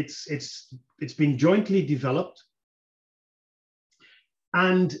 It's been jointly developed,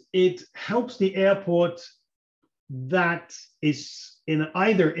 and it helps the airport that is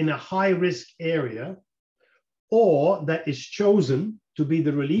either in a high-risk area or that is chosen to be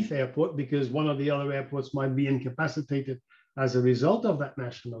the relief airport because one of the other airports might be incapacitated as a result of that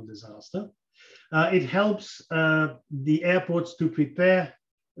national disaster. It helps the airports to prepare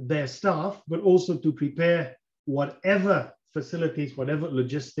their staff, but also to prepare whatever facilities, whatever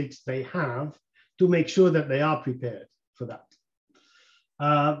logistics they have to make sure that they are prepared for that.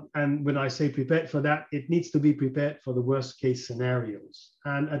 And when I say prepared for that, it needs to be prepared for the worst case scenarios.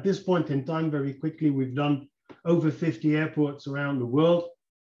 And at this point in time, very quickly, we've done over 50 airports around the world.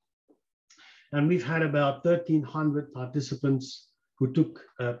 And we've had about 1,300 participants who took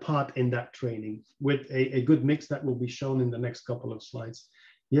part in that training with a good mix that will be shown in the next couple of slides.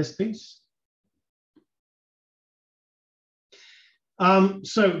 Yes, please.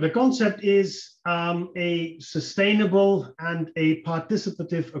 So the concept is a sustainable and a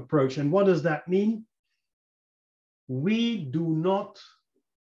participative approach. And what does that mean? We do not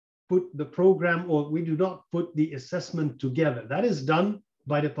put the program, or we do not put the assessment together. That is done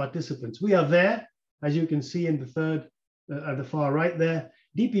by the participants. We are there, as you can see in the third, at the far right there.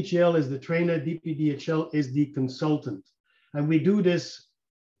 DPGL is the trainer, DPDHL is the consultant. And we do this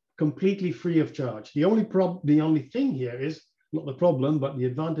completely free of charge. The only thing here is, not the problem, but the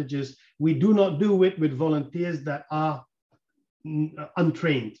advantage is we do not do it with volunteers that are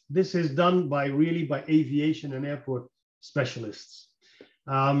untrained. This is done by aviation and airport specialists.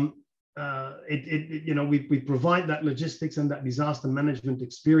 We provide that logistics and that disaster management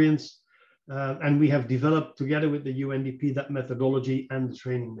experience, and we have developed together with the UNDP that methodology and the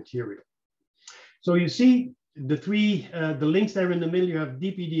training material. So you see the links there in the middle. You have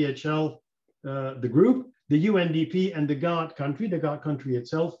DPDHL, the group, the UNDP, and the guard country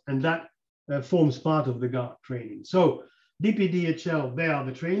itself, and that forms part of the guard training. So DPDHL, they are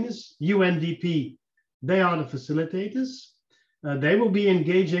the trainers. UNDP, they are the facilitators. They will be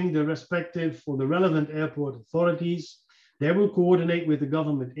engaging the relevant airport authorities. They will coordinate with the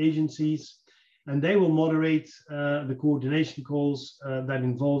government agencies, and they will moderate the coordination calls that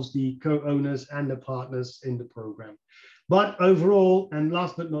involves the co-owners and the partners in the program. But overall, and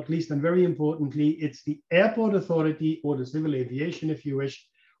last but not least, and very importantly, it's the airport authority or the civil aviation, if you wish,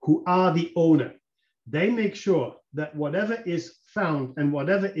 who are the owner. They make sure that whatever is found and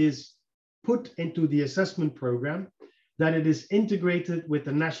whatever is put into the assessment program, that it is integrated with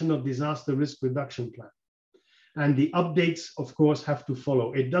the National Disaster Risk Reduction Plan. And the updates, of course, have to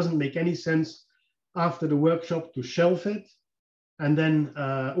follow. It doesn't make any sense after the workshop to shelf it, and then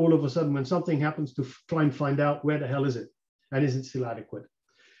all of a sudden, when something happens, to try and find out where the hell is it, and is it still adequate?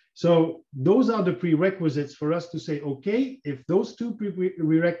 So those are the prerequisites for us to say, okay, if those two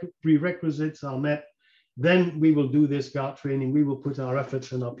prerequisites are met, then we will do this guard training. We will put our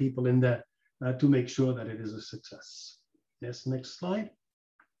efforts and our people in there to make sure that it is a success. Yes, next slide.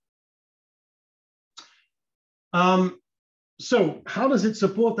 So how does it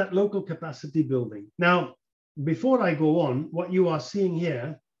support that local capacity building? Now, before I go on, what you are seeing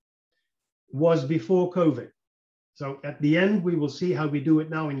here was before COVID. So at the end, we will see how we do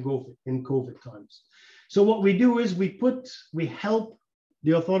it now in COVID times. So what we do is we help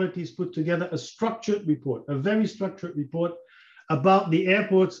the authorities put together a structured report, a very structured report about the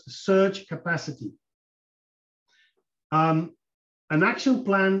airport's surge capacity. An action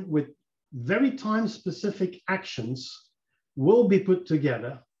plan with very time-specific actions will be put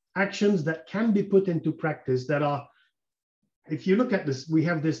together, actions that can be put into practice that are, if you look at this, we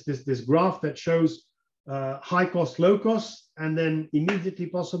have this graph that shows high cost, low cost, and then immediately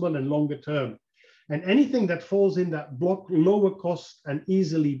possible and longer term. And anything that falls in that block, lower cost and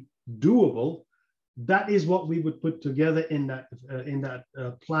easily doable, that is what we would put together in that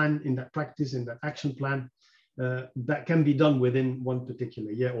plan, in that practice, in that action plan that can be done within one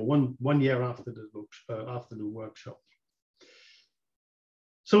particular year or one year after the workshop.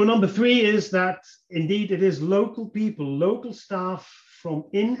 So number 3 is that indeed it is local people, local staff from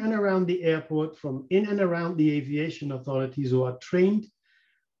in and around the airport, from in and around the aviation authorities who are trained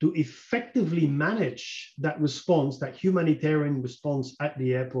to effectively manage that response, that humanitarian response at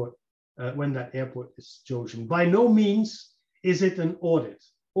the airport when that airport is chosen. By no means is it an audit.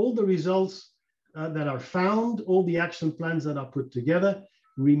 All the results that are found, all the action plans that are put together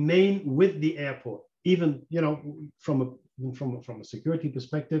remain with the airport. Even, you know, from a security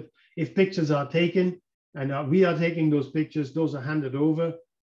perspective, if pictures are taken and we are taking those pictures, those are handed over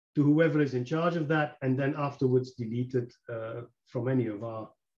to whoever is in charge of that, and then afterwards deleted from any of our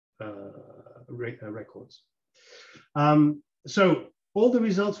records. So all the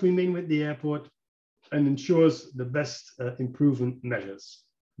results remain with the airport and ensures the best improvement measures.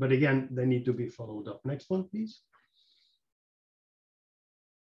 But again, they need to be followed up. Next one, please.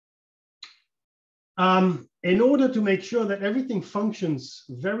 In order to make sure that everything functions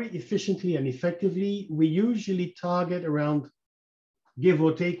very efficiently and effectively, we usually target around, give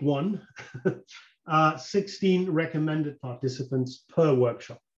or take 16 recommended participants per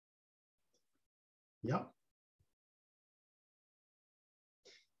workshop. Yeah.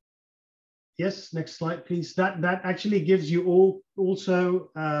 Yes, next slide, please. That actually gives you all also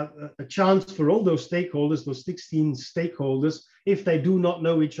a chance for all those stakeholders, those 16 stakeholders, if they do not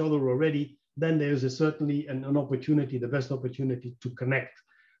know each other already, then there's certainly an opportunity, the best opportunity to connect.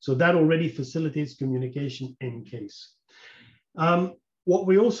 So that already facilitates communication in case. What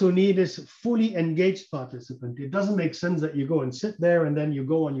we also need is fully engaged participant. It doesn't make sense that you go and sit there and then you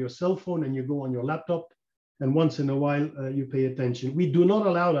go on your cell phone and you go on your laptop and once in a while you pay attention. We do not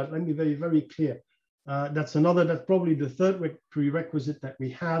allow that. Let me be very, very clear. That's probably the third prerequisite that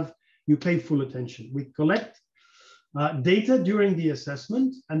we have. You pay full attention. We collect data during the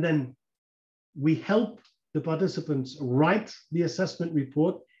assessment, and then we help the participants write the assessment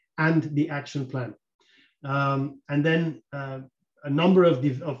report and the action plan. And then a number of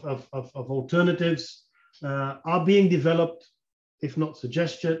alternatives are being developed, if not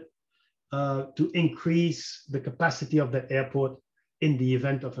suggested, to increase the capacity of the airport in the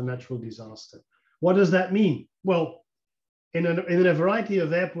event of a natural disaster. What does that mean? Well, in a variety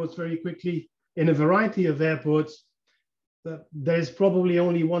of airports, very quickly, in a variety of airports, there's probably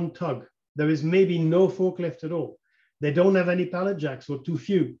only one tug. There is maybe no forklift at all. They don't have any pallet jacks or too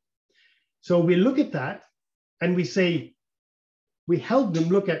few. So we look at that and we say, we help them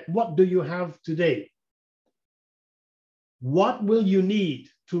look at what do you have today? What will you need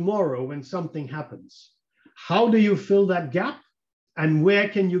tomorrow when something happens? How do you fill that gap? And where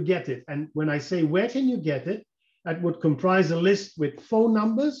can you get it? And when I say where can you get it, that would comprise a list with phone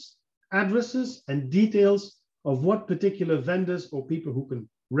numbers, addresses, and details of what particular vendors or people who can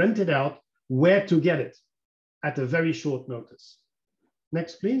rent it out, where to get it at a very short notice.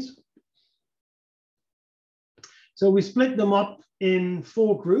 Next, please. So we split them up in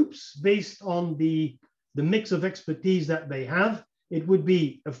 4 groups based on the mix of expertise that they have. It would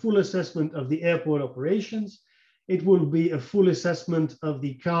be a full assessment of the airport operations. It will be a full assessment of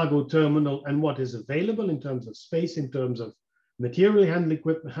the cargo terminal and what is available in terms of space, in terms of material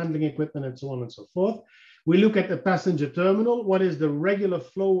handling equipment, and so on and so forth. We look at the passenger terminal. What is the regular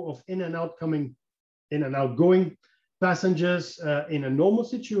flow of in and outgoing passengers in a normal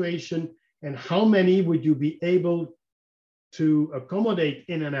situation, and how many would you be able to accommodate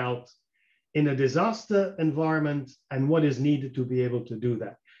in and out in a disaster environment, and what is needed to be able to do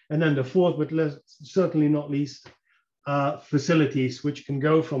that. And then the fourth, but certainly not least, facilities, which can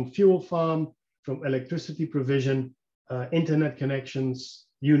go from fuel farm, from electricity provision, internet connections,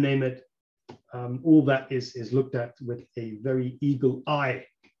 you name it. All that is looked at with a very eagle eye.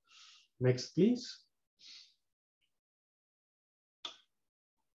 Next, please.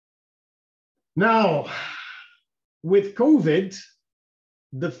 Now, with COVID,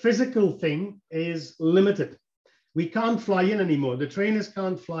 the physical thing is limited. We can't fly in anymore. The trainers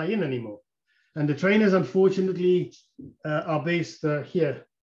can't fly in anymore. And the trainers, unfortunately, are based here,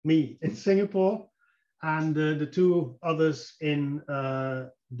 me in Singapore, and the 2 others in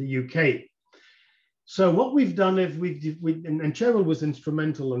the UK. So what we've done is and Cheryl was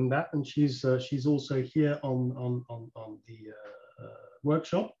instrumental in that, and she's also here on the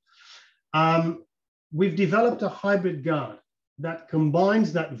workshop. We've developed a hybrid guard that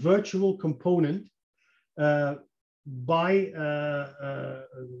combines that virtual component conducted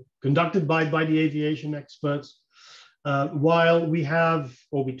by the aviation experts, while we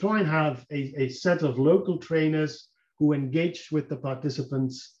try and have a set of local trainers who engage with the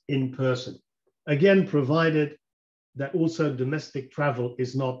participants in person. Again, provided that also domestic travel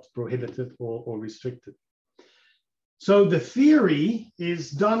is not prohibited or restricted. So the theory is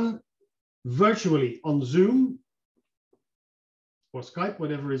done virtually on Zoom or Skype,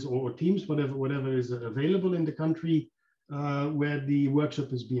 whatever is, or Teams, whatever is available in the country where the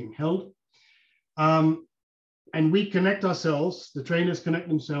workshop is being held. And we connect ourselves, the trainers connect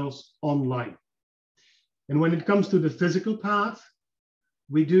themselves online. And when it comes to the physical part,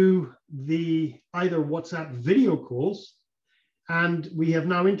 we do either WhatsApp video calls, and we have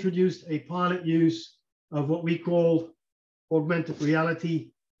now introduced a pilot use of what we call augmented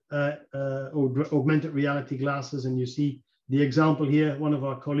reality glasses. And you see the example here, one of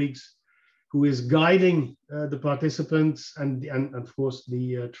our colleagues who is guiding the participants and of course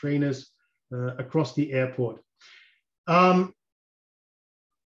the trainers across the airport. Having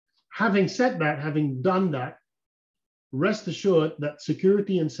said that, having done that, rest assured that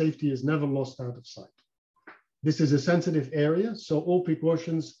security and safety is never lost out of sight. This is a sensitive area, so all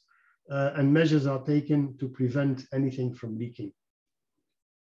precautions and measures are taken to prevent anything from leaking.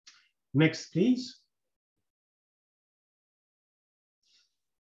 Next, please.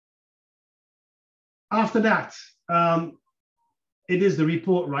 After that, it is the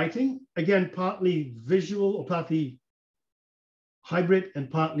report writing. Again, partly visual or partly hybrid and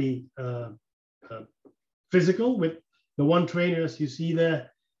partly physical, with the one trainer, as you see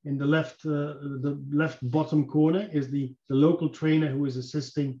there in the left bottom corner, is the local trainer who is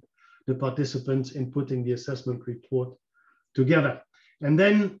assisting the participants in putting the assessment report together. And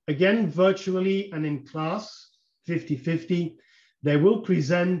then again, virtually and in class, 50-50, they will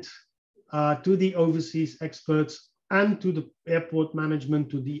present to the overseas experts and to the airport management,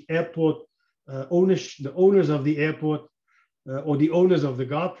 to the airport owners, the owners of the airport or the owners of the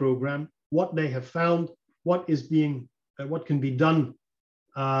guard program, what they have found, what can be done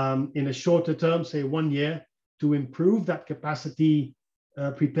in a shorter term, say 1 year, to improve that capacity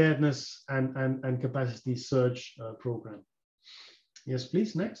preparedness and capacity surge program. Yes,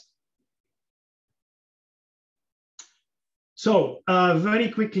 please, next. So very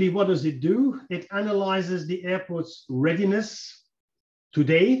quickly, what does it do? It analyzes the airport's readiness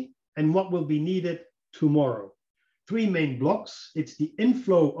today and what will be needed tomorrow. 3 main blocks. It's the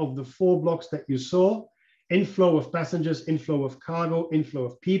inflow of the 4 blocks that you saw: inflow of passengers, inflow of cargo, inflow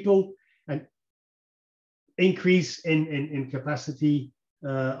of people, and increase in capacity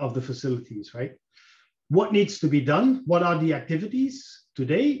of the facilities, right? What needs to be done? What are the activities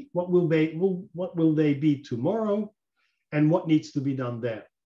today? What will they be tomorrow? And what needs to be done there?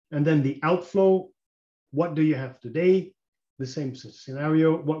 And then the outflow, what do you have today? The same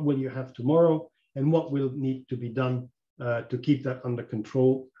scenario, what will you have tomorrow? And what will need to be done to keep that under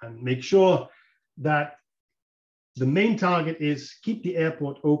control and make sure that the main target is keep the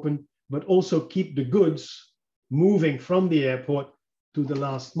airport open, but also keep the goods moving from the airport to the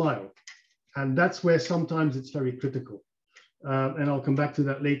last mile. And that's where sometimes it's very critical. And I'll come back to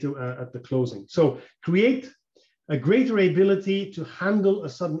that later at the closing. So create a greater ability to handle a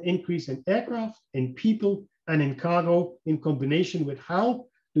sudden increase in aircraft, in people, and in cargo, in combination with how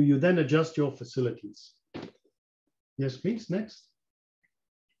do you then adjust your facilities. Yes, please, next.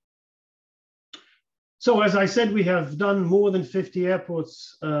 So as I said, we have done more than 50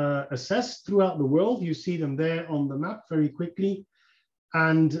 airports assessed throughout the world. You see them there on the map very quickly.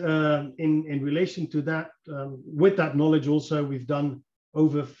 And in relation to that, with that knowledge also, we've done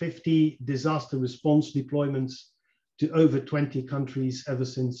over 50 disaster response deployments to over 20 countries ever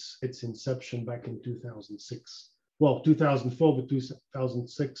since its inception back in 2006. Well, 2004, but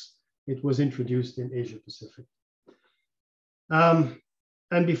 2006, it was introduced in Asia Pacific.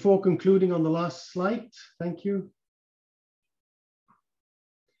 And before concluding on the last slide, thank you.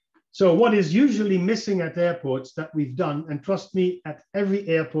 So what is usually missing at airports that we've done, and trust me, at every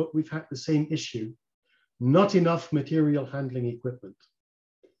airport, we've had the same issue: not enough material handling equipment.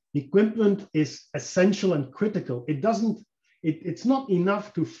 Equipment is essential and critical. It's not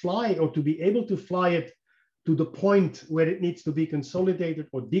enough to fly or to be able to fly it to the point where it needs to be consolidated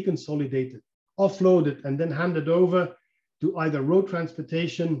or deconsolidated, offloaded, and then handed over to either road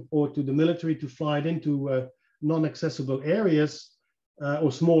transportation or to the military to fly it into non-accessible areas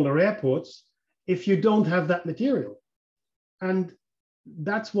or smaller airports. if you don't have that material. And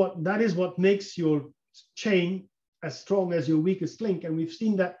that is what makes your chain as strong as your weakest link. And we've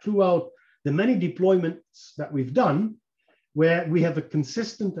seen that throughout the many deployments that we've done, where we have a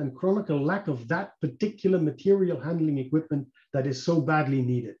consistent and chronicle lack of that particular material handling equipment that is so badly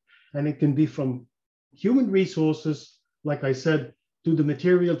needed. And it can be from human resources, like I said, to the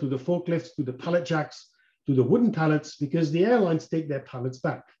material, to the forklifts, to the pallet jacks, to the wooden pallets, because the airlines take their pallets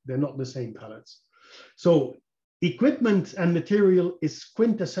back. They're not the same pallets. So equipment and material is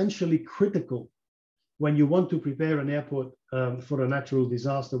quintessentially critical when you want to prepare an airport for a natural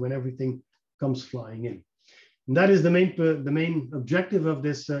disaster, when everything comes flying in. And that is the main objective of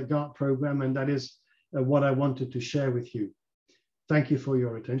this GART program, and that is what I wanted to share with you. Thank you for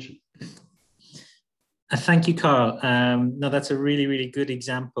your attention. Thank you, Carl. No, that's a really, really good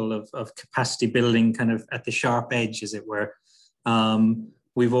example of capacity building kind of at the sharp edge, as it were.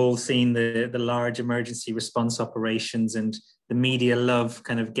 We've all seen the large emergency response operations, and the media love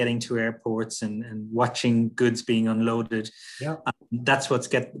kind of getting to airports and watching goods being unloaded. Yeah. That's what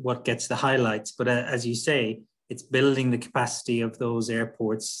gets the highlights. But as you say, it's building the capacity of those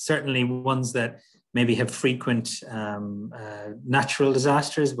airports, certainly ones that maybe have frequent natural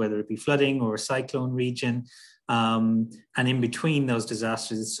disasters, whether it be flooding or a cyclone region. And in between those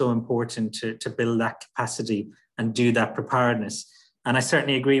disasters, it's so important to build that capacity and do that preparedness. And I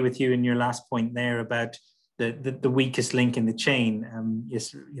certainly agree with you in your last point there about the weakest link in the chain.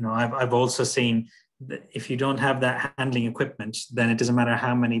 Yes, you know, I've also seen that if you don't have that handling equipment, then it doesn't matter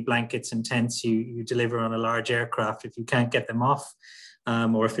how many blankets and tents you deliver on a large aircraft. If you can't get them off,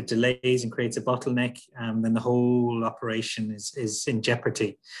 or if it delays and creates a bottleneck, then the whole operation is in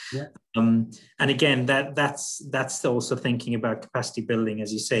jeopardy. Yeah. And again, that's also thinking about capacity building,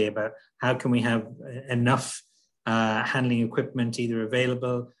 as you say, about how can we have enough handling equipment either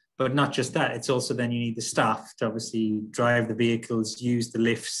available, but not just that, it's also then you need the staff to obviously drive the vehicles, use the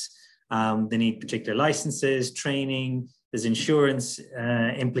lifts. They need particular licenses, training, there's insurance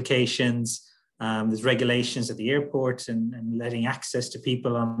implications. There's regulations at the airport and letting access to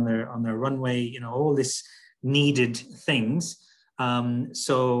people on their runway, you know, all this needed things.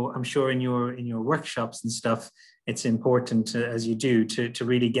 So I'm sure in your workshops and stuff, it's important as you do to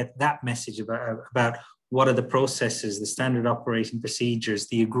really get that message about what are the processes, the standard operating procedures,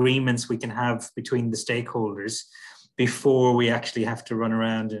 the agreements we can have between the stakeholders before we actually have to run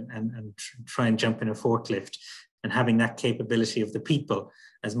around and try and jump in a forklift, and having that capability of the people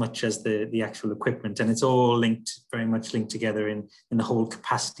as much as the actual equipment. And it's all linked, very much linked together in the whole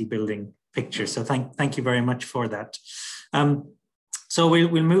capacity building picture. So thank you very much for that. So we'll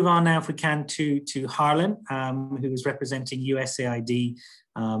move on now, if we can, to Harlan, who is representing USAID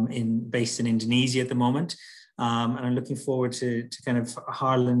based in Indonesia at the moment. And I'm looking forward to kind of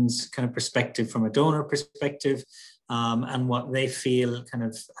Harlan's kind of perspective from a donor perspective, and what they feel kind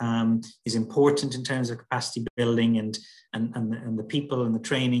of is important in terms of capacity building and the people and the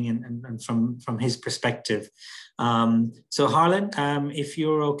training and from his perspective. So Harlan, if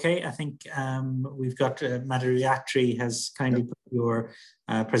you're okay, I think we've got Madhuriatri has kindly put your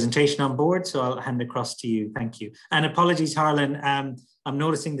presentation on board, so I'll hand across to you. Thank you. And apologies, Harlan, I'm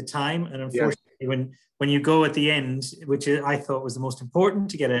noticing the time, and unfortunately when you go at the end, which I thought was the most important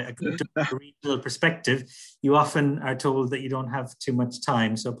to get a good regional perspective, you often are told that you don't have too much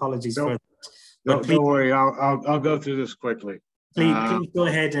time. So apologies for that. But don't worry, I'll go through this quickly. Please go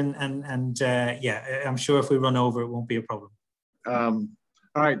ahead and yeah, I'm sure if we run over, it won't be a problem. All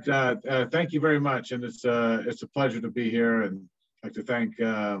right, thank you very much, and it's a pleasure to be here, and I'd like to thank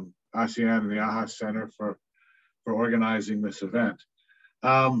ASEAN and the AHA Center for organizing this event.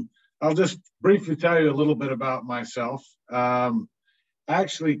 I'll just briefly tell you a little bit about myself. I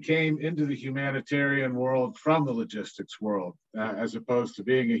actually came into the humanitarian world from the logistics world, as opposed to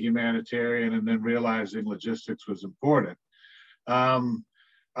being a humanitarian and then realizing logistics was important.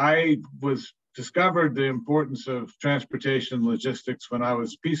 I discovered the importance of transportation and logistics when I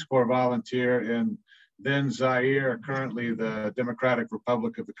was a Peace Corps volunteer in then Zaire, currently the Democratic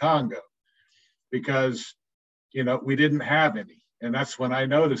Republic of the Congo, because, you know, we didn't have any. And that's when I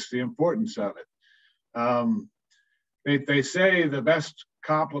noticed the importance of it. They say the best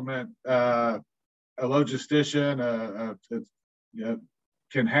compliment a logistician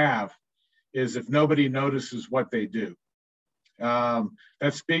can have is if nobody notices what they do.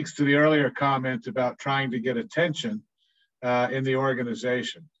 That speaks to the earlier comment about trying to get attention in the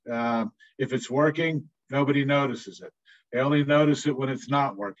organization. If it's working, nobody notices it. They only notice it when it's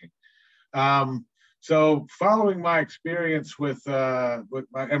not working. So following my experience with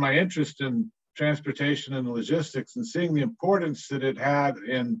my interest in transportation and logistics, and seeing the importance that it had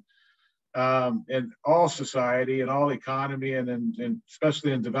in in all society and all economy, and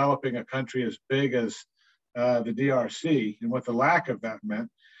especially in developing a country as big as the DRC, and what the lack of that meant.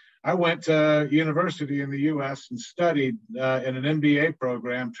 I went to university in the US and studied in an MBA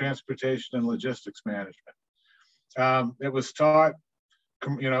program, Transportation and Logistics Management. It was taught,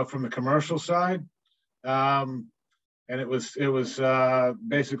 from the commercial side. And it was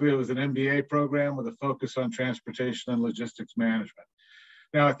basically an MBA program with a focus on transportation and logistics management.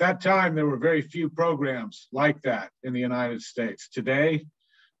 Now, at that time, there were very few programs like that in the United States. Today,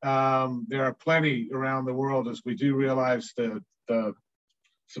 there are plenty around the world, as we do realize the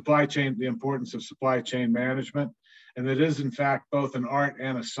supply chain, the importance of supply chain management, and it is in fact both an art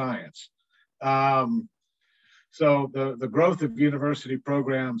and a science. So the growth of university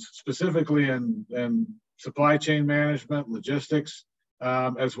programs, specifically in supply chain management, logistics,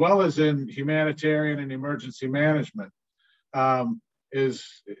 as well as in humanitarian and emergency management,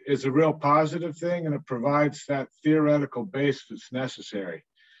 is a real positive thing, and it provides that theoretical base that's necessary.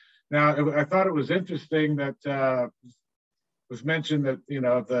 Now, I thought it was interesting that was mentioned that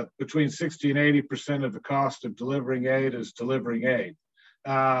that between 60 and 80% of the cost of delivering aid is delivering aid.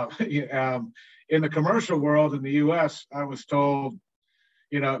 In the commercial world in the U.S., I was told,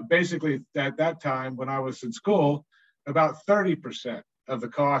 basically at that time when I was in school, about 30% of the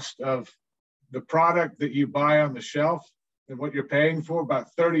cost of the product that you buy on the shelf and what you're paying for, about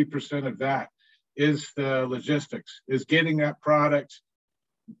 30% of that is the logistics, is getting that product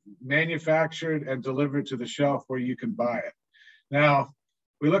manufactured and delivered to the shelf where you can buy it. Now,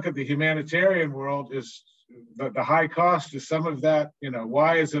 we look at the humanitarian world, is the high cost is some of that,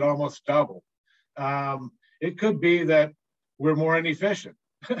 why is it almost double? It could be that we're more inefficient.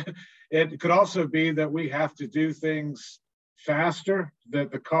 It could also be that we have to do things faster,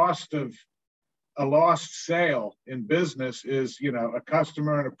 that the cost of a lost sale in business is, a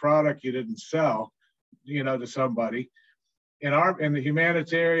customer and a product you didn't sell, to somebody. In the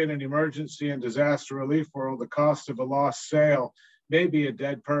humanitarian and emergency and disaster relief world, the cost of a lost sale may be a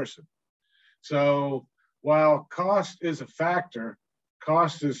dead person. So while cost is a factor,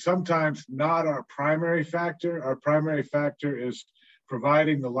 cost is sometimes not our primary factor. Our primary factor is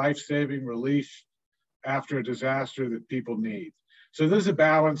providing the life-saving relief after a disaster that people need. So there's a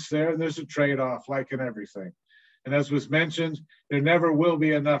balance there, and there's a trade-off like in everything. And as was mentioned, there never will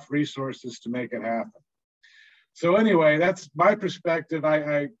be enough resources to make it happen. So anyway, that's my perspective.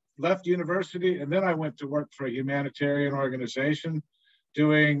 I left university, and then I went to work for a humanitarian organization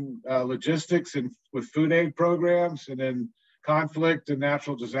doing logistics and with food aid programs, and then conflict and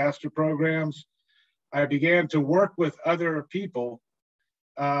natural disaster programs. I began to work with other people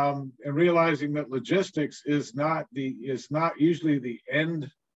and realizing that logistics is not usually the end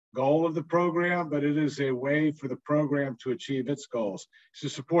goal of the program, but it is a way for the program to achieve its goals. It's a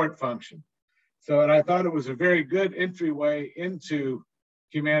support function. So, and I thought it was a very good entryway into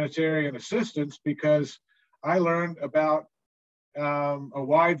humanitarian assistance, because I learned about a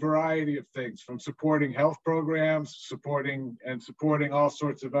wide variety of things, from supporting health programs, supporting all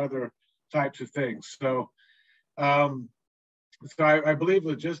sorts of other types of things. So, I believe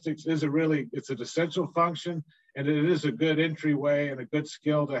logistics is it's an essential function, and it is a good entryway and a good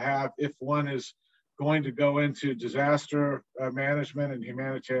skill to have if one is going to go into disaster management and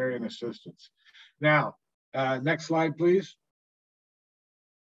humanitarian assistance. Now, next slide, please.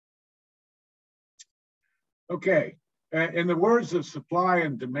 Okay, in the words of supply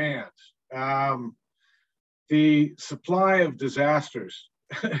and demand, the supply of disasters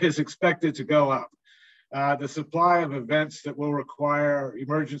is expected to go up. The supply of events that will require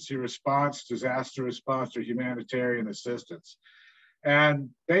emergency response, disaster response, or humanitarian assistance. And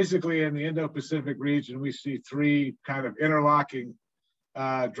basically in the Indo-Pacific region, we see three kind of interlocking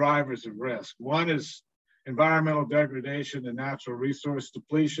drivers of risk. One is environmental degradation and natural resource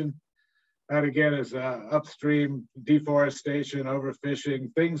depletion. That again is upstream deforestation,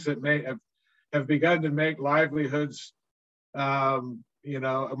 overfishing, things that may have begun to make livelihoods amongst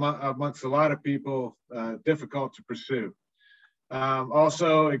a lot of people difficult to pursue.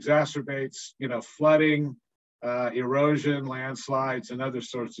 Also exacerbates, flooding, erosion, landslides, and other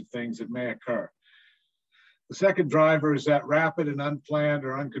sorts of things that may occur. The second driver is that rapid and unplanned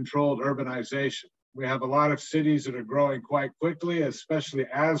or uncontrolled urbanization. We have a lot of cities that are growing quite quickly, especially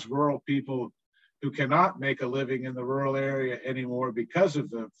as rural people who cannot make a living in the rural area anymore because of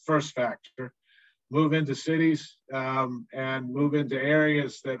the first factor, move into cities and move into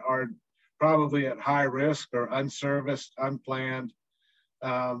areas that are probably at high risk or unserviced, unplanned,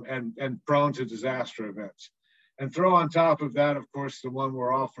 and prone to disaster events. And throw on top of that, of course, the one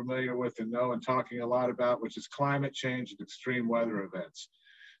we're all familiar with and know and talking a lot about, which is climate change and extreme weather events.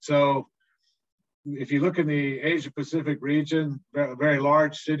 So if you look in the Asia Pacific region, very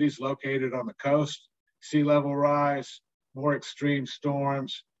large cities located on the coast, sea level rise, more extreme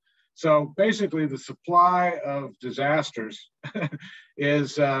storms. So basically the supply of disasters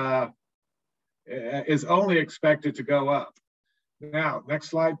is only expected to go up. Now, next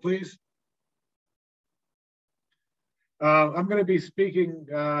slide, please. I'm going to be speaking,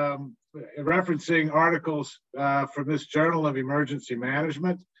 referencing articles from this Journal of Emergency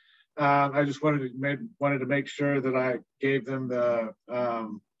Management. I just wanted to make sure that I gave them the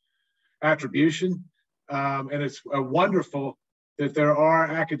attribution. And it's wonderful that there are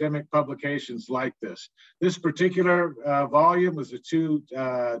academic publications like this. This particular volume was a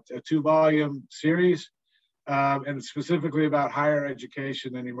two-volume series, and specifically about higher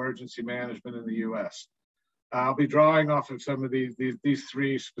education and emergency management in the U.S. I'll be drawing off of some of these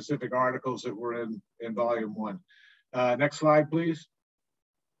three specific articles that were in volume 1. Next slide, please.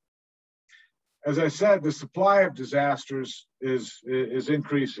 As I said, the supply of disasters is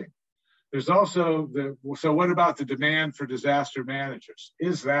increasing. There's also so what about the demand for disaster managers?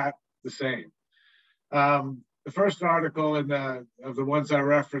 Is that the same? The first article of the ones I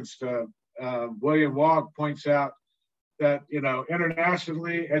referenced, William Wog points out that,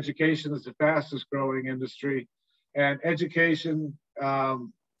 internationally, education is the fastest growing industry, and education,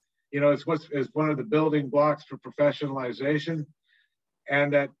 is one of the building blocks for professionalization,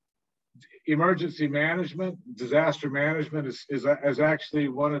 and that emergency management, disaster management is actually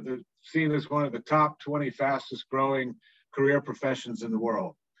seen as one of the top 20 fastest growing career professions in the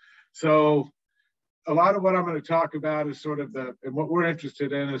world. So a lot of what I'm going to talk about is and what we're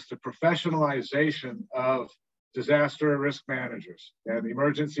interested in is the professionalization of disaster risk managers and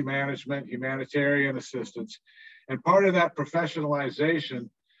emergency management, humanitarian assistance. And part of that professionalization,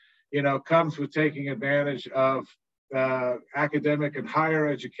 comes with taking advantage of academic and higher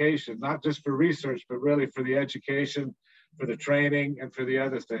education, not just for research, but really for the education, for the training, and for the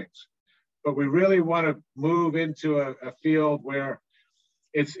other things. But we really want to move into a field where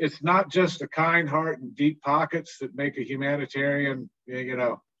it's not just a kind heart and deep pockets that make a humanitarian,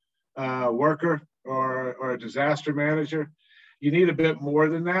 worker or a disaster manager. You need a bit more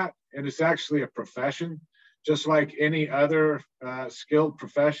than that, and it's actually a profession, just like any other skilled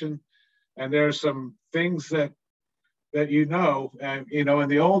profession. And there's some things that and in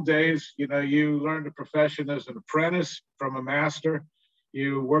the old days, you learned a profession as an apprentice from a master.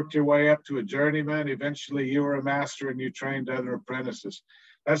 You worked your way up to a journeyman. Eventually, you were a master and you trained other apprentices.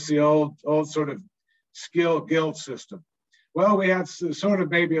 That's the old sort of skill guild system. Well, we have sort of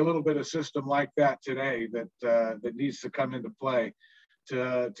maybe a little bit of system like that today that needs to come into play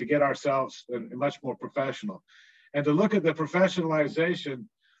to get ourselves much more professional. And to look at the professionalization,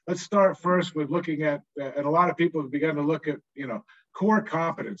 let's start first with looking at, and a lot of people have begun to look at, core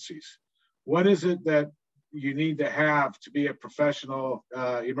competencies. What is it that you need to have to be a professional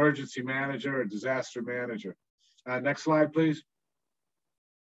emergency manager or disaster manager? Next slide, please.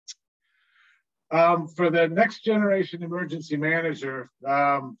 For the next generation emergency manager,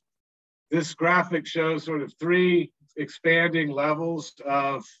 this graphic shows sort of 3 expanding levels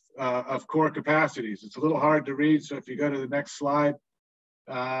of core capacities. It's a little hard to read, so if you go to the next slide,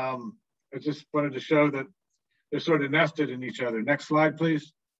 I just wanted to show that they're sort of nested in each other. Next slide,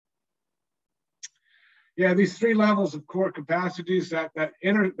 please. Yeah, these 3 levels of core capacities, that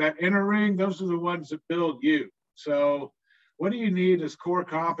inner ring, those are the ones that build you. So what do you need as core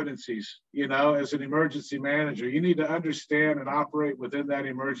competencies, as an emergency manager? You need to understand and operate within that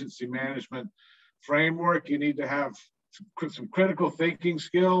emergency management framework. You need to have some critical thinking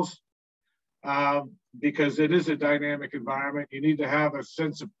skills because it is a dynamic environment. You need to have a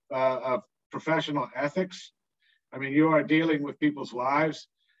sense of professional ethics. I mean, you are dealing with people's lives.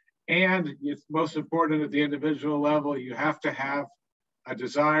 And it's most important at the individual level, you have to have a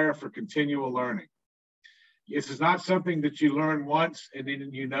desire for continual learning. This is not something that you learn once and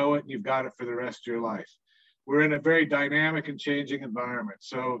then you know it and you've got it for the rest of your life. We're in a very dynamic and changing environment.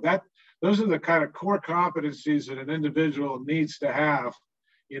 So those are the kind of core competencies that an individual needs to have,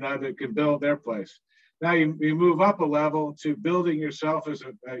 that can build their place. Now you move up a level to building yourself as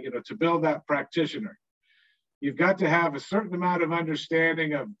to build that practitioner. You've got to have a certain amount of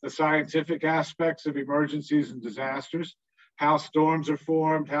understanding of the scientific aspects of emergencies and disasters, how storms are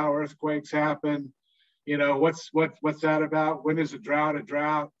formed, how earthquakes happen, what's that about? When is a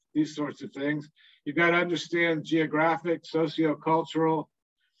drought? These sorts of things. You've got to understand geographic, sociocultural,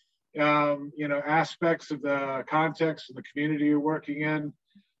 aspects of the context of the community you're working in,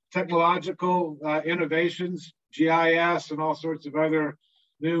 technological innovations, GIS, and all sorts of other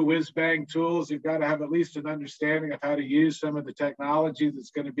new whiz-bang tools. You've got to have at least an understanding of how to use some of the technology that's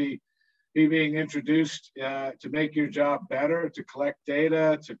going to be being introduced to make your job better, to collect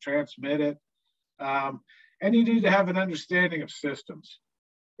data, to transmit it. And you need to have an understanding of systems.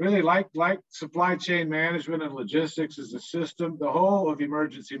 Really, like supply chain management and logistics is a system, the whole of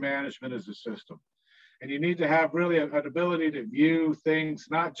emergency management is a system. And you need to have really an ability to view things,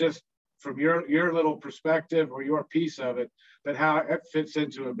 not just from your little perspective or your piece of it, but how it fits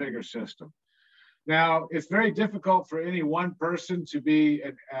into a bigger system. Now, it's very difficult for any one person to be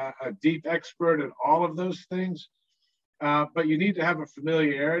a deep expert in all of those things, but you need to have a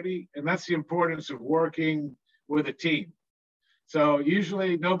familiarity, and that's the importance of working with a team. So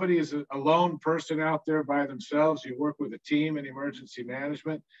usually nobody is a lone person out there by themselves. You work with a team in emergency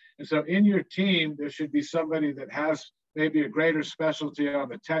management. And so in your team, there should be somebody that has maybe a greater specialty on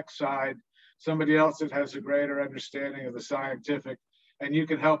the tech side, somebody else that has a greater understanding of the scientific, and you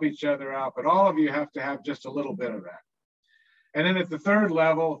can help each other out. But all of you have to have just a little bit of that. And then at the third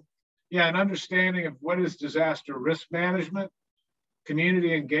level, yeah, an understanding of what is disaster risk management,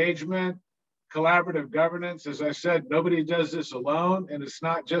 community engagement, collaborative governance. As I said, nobody does this alone, and it's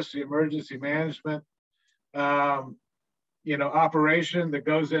not just the emergency management operation that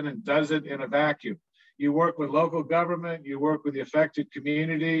goes in and does it in a vacuum. You work with local government, you work with the affected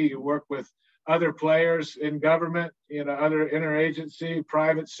community, you work with other players in government, other interagency,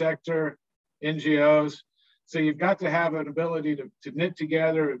 private sector, NGOs. So you've got to have an ability to knit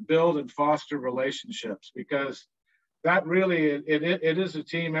together and build and foster relationships, because that really, it is a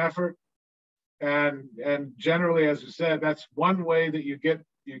team effort. And generally, as I said, that's one way that you get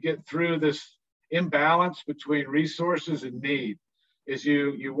through this imbalance between resources and need, is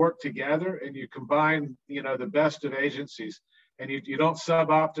you work together and you combine, the best of agencies, and you don't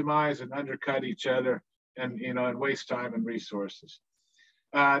sub-optimize and undercut each other and, and waste time and resources.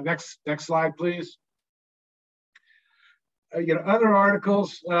 Next slide, please. Other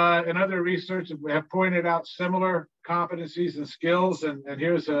articles and other research have pointed out similar competencies and skills, and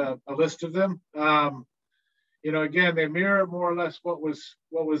here's a list of them. Again, they mirror more or less what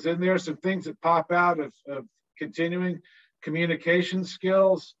was in there. Some things that pop out of continuing: communication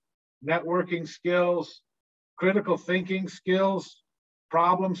skills, networking skills, critical thinking skills,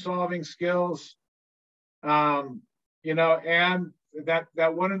 problem-solving skills, and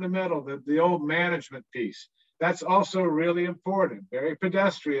that one in the middle, the old management piece. That's also really important, very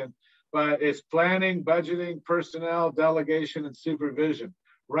pedestrian, but it's planning, budgeting, personnel, delegation, and supervision,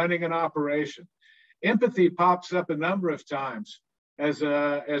 running an operation. Empathy pops up a number of times as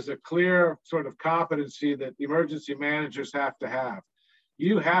a clear sort of competency that emergency managers have to have.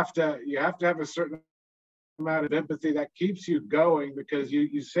 You have to have a certain amount of empathy that keeps you going, because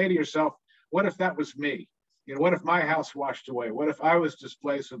you say to yourself, what if that was me? What if my house washed away? What if I was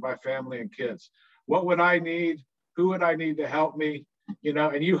displaced with my family and kids? What would I need? Who would I need to help me?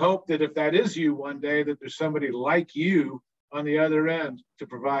 And you hope that if that is you one day, that there's somebody like you on the other end to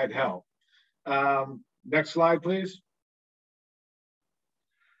provide help. Next slide, please.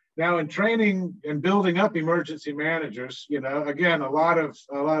 Now, in training and building up emergency managers, again, a lot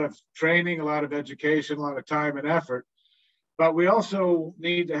of training, a lot of education, a lot of time and effort, but we also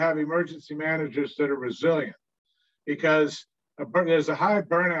need to have emergency managers that are resilient, because there's a high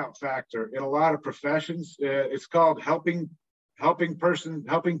burnout factor in a lot of professions. It's called helping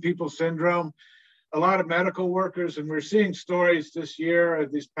people syndrome. A lot of medical workers, and we're seeing stories this year,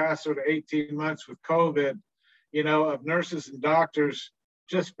 these past sort of 18 months with COVID, of nurses and doctors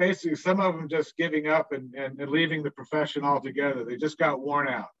just basically, some of them just giving up and leaving the profession altogether. They just got worn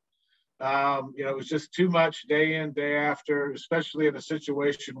out. It was just too much day in, day after, especially in a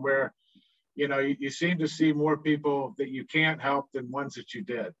situation where you seem to see more people that you can't help than ones that you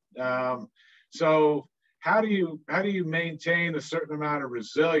did. So how do you maintain a certain amount of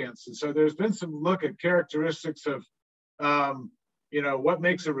resilience? And so there's been some look at characteristics of, what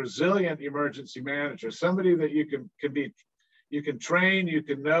makes a resilient emergency manager. Somebody that you can train, you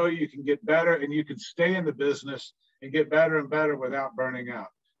can know, you can get better, and you can stay in the business and get better and better without burning out.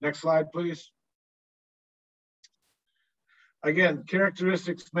 Next slide, please. Again,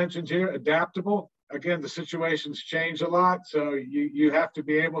 characteristics mentioned here: adaptable. Again, the situations change a lot, so you have to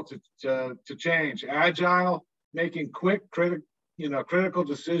be able to change. Agile, making quick, critical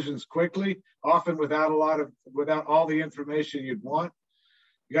decisions quickly, often without all the information you'd want.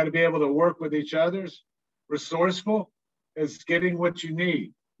 You got to be able to work with each other. Resourceful is getting what you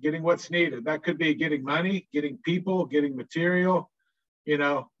need, getting what's needed. That could be getting money, getting people, getting material,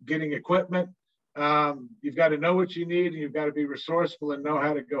 getting equipment. You've got to know what you need, and you've got to be resourceful and know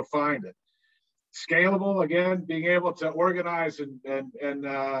how to go find it. Scalable, again, being able to organize and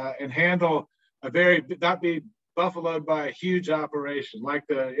handle not be buffaloed by a huge operation, like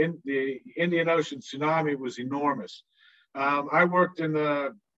the Indian Ocean tsunami was enormous. I worked in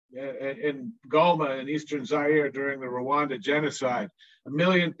Goma in Eastern Zaire during the Rwanda genocide. 1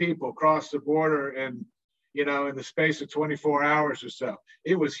 million people crossed the border in the space of 24 hours or so.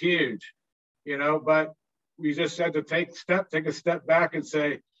 It was huge, but we just had to take a step back and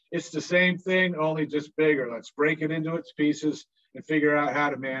say, it's the same thing, only just bigger. Let's break it into its pieces and figure out how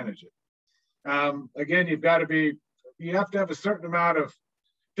to manage it. Again, you have to have a certain amount of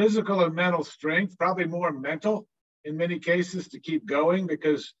physical and mental strength, probably more mental in many cases, to keep going,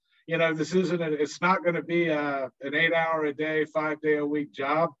 because it's not going to be an 8-hour-a-day, 5-day-a-week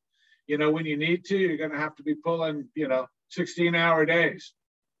job. When you need to, you're going to have to be pulling 16-hour days,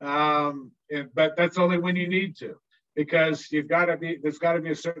 but that's only when you need to, because there's got to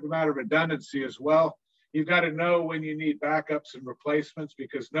be a certain amount of redundancy as well. You've got to know when you need backups and replacements,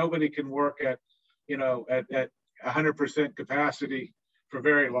 because nobody can work at 100% capacity for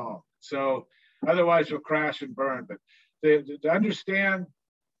very long. So otherwise you'll crash and burn. But to understand,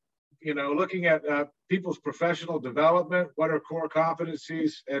 looking at people's professional development, what are core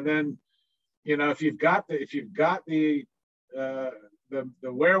competencies, and then, if you've got the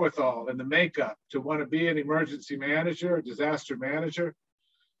wherewithal and the makeup to want to be an emergency manager, a disaster manager,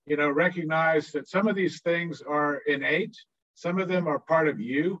 recognize that some of these things are innate, some of them are part of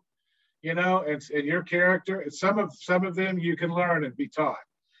you, and your character, and some of them you can learn and be taught,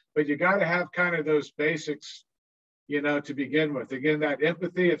 but you got to have kind of those basics, to begin with. Again, that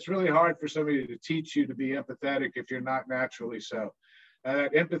empathy, it's really hard for somebody to teach you to be empathetic if you're not naturally so.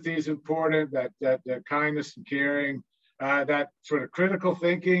 That empathy is important, that kindness and caring, that sort of critical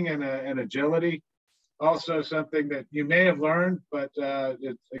thinking and agility, also something that you may have learned, but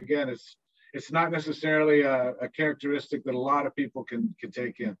it's not necessarily a characteristic that a lot of people can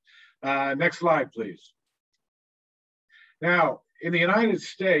take in. Next slide, please. Now, in the United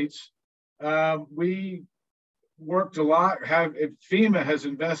States, we worked a lot. FEMA has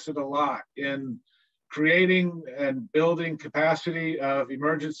invested a lot in creating and building capacity of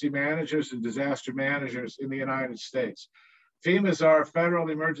emergency managers and disaster managers in the United States. FEMA is our federal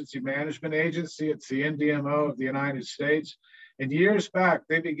emergency management agency. It's the NDMO of the United States. And years back,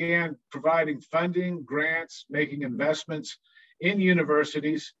 they began providing funding, grants, making investments in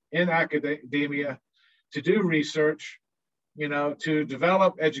universities, in academia, to do research, to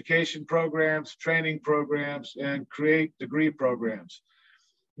develop education programs, training programs, and create degree programs.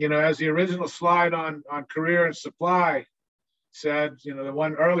 As the original slide on career and supply said, the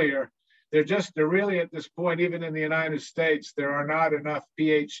one earlier, they're really at this point, even in the United States, there are not enough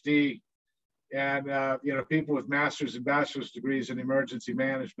PhD and people with master's and bachelor's degrees in emergency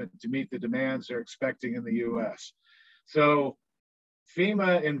management to meet the demands they're expecting in the US. So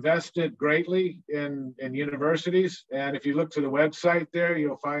FEMA invested greatly in universities. And if you look to the website there,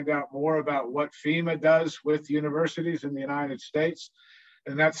 you'll find out more about what FEMA does with universities in the United States.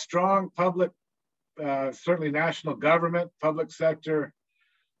 And that strong public, certainly national government, public sector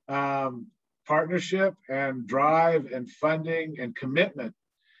partnership and drive and funding and commitment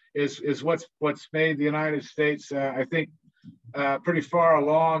is what's made the United States, I think, pretty far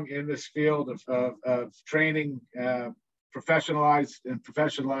along in this field of training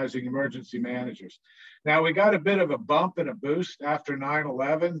professionalizing emergency managers. Now, we got a bit of a bump and a boost after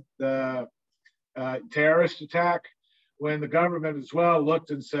 9/11, the terrorist attack, when the government as well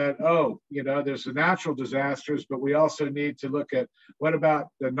looked and said, oh, there's the natural disasters, but we also need to look at what about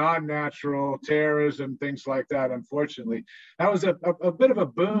the non-natural terrorism, things like that. Unfortunately, that was a bit of a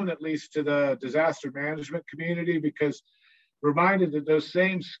boon, at least to the disaster management community, because reminded that those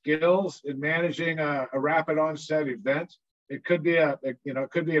same skills in managing a rapid onset event, it could be it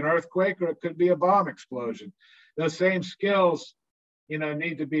could be an earthquake or it could be a bomb explosion. Those same skills,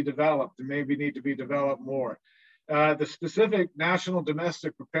 need to be developed, and maybe need to be developed more. The specific National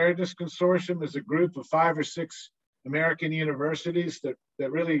Domestic Preparedness Consortium is a group of 5 or 6 American universities that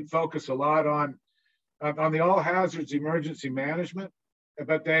really focus a lot on the all hazards emergency management,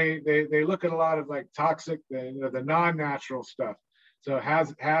 but they look at a lot of like toxic, the non-natural stuff. So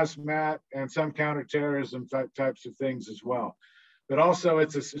hazmat and some counterterrorism types of things as well. But also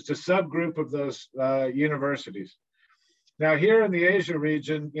it's a subgroup of those universities. Now here in the Asia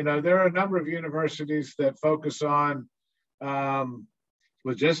region, there are a number of universities that focus on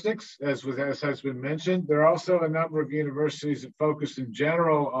logistics, as has been mentioned. There are also a number of universities that focus in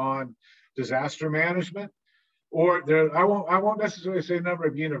general on disaster management. Or I won't necessarily say a number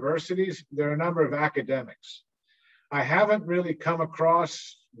of universities, there are a number of academics. I haven't really come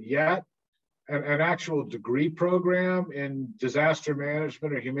across yet an actual degree program in disaster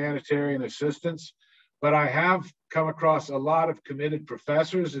management or humanitarian assistance, but I have come across a lot of committed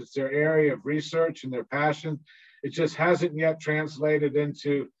professors. It's their area of research and their passion. It just hasn't yet translated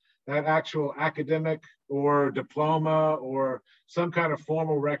into that actual academic or diploma or some kind of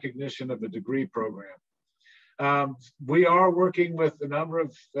formal recognition of a degree program. We are working with a number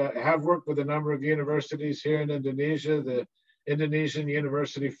of, have worked with a number of universities here in Indonesia. The Indonesian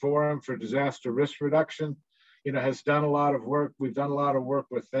University Forum for Disaster Risk Reduction, has done a lot of work. We've done a lot of work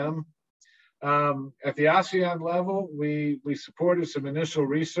with them. At the ASEAN level, we supported some initial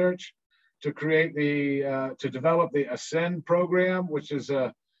research to create to develop the ASCEND program, which is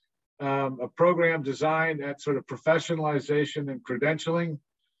a program designed at sort of professionalization and credentialing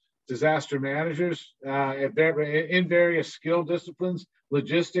disaster managers in various skill disciplines,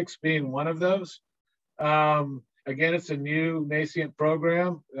 logistics being one of those. Again, it's a new nascent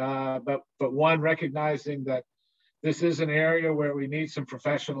program, but one recognizing that this is an area where we need some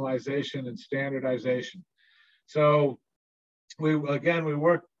professionalization and standardization. So we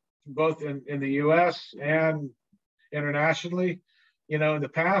work both in the US and internationally. In the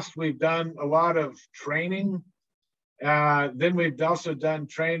past, we've done a lot of training. Then we've also done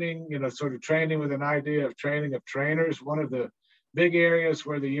training, sort of training with an idea of training of trainers. One of the big areas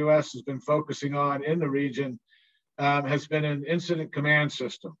where the US has been focusing on in the region has been an incident command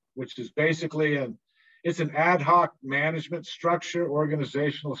system, which is basically it's an ad hoc management structure,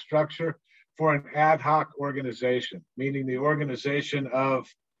 organizational structure for an ad hoc organization, meaning the organization of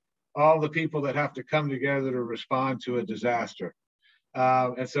all the people that have to come together to respond to a disaster.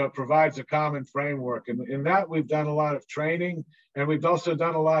 And so it provides a common framework. And in that, we've done a lot of training, and we've also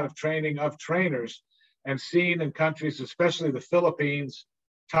done a lot of training of trainers and seen in countries, especially the Philippines,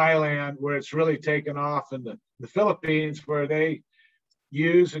 Thailand, where it's really taken off, and the Philippines, where they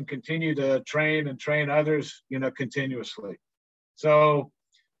use and continue to train others, continuously. So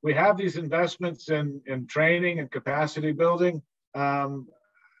we have these investments in training and capacity building.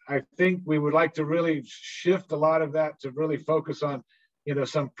 I think we would like to really shift a lot of that to really focus on,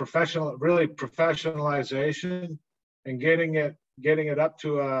 some professionalization and getting it up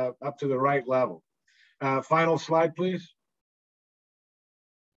to the right level. Final slide, please.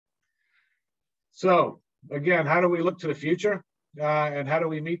 So again, how do we look to the future? And how do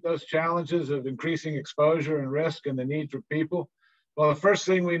we meet those challenges of increasing exposure and risk and the need for people? Well, the first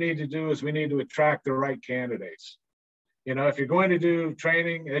thing we need to do is we need to attract the right candidates. If you're going to do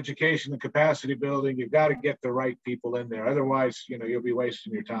training, education, and capacity building, you've got to get the right people in there. Otherwise, you'll be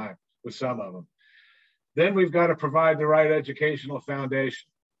wasting your time with some of them. Then we've got to provide the right educational foundation.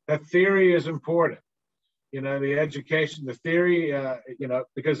 That theory is important. The education, the theory,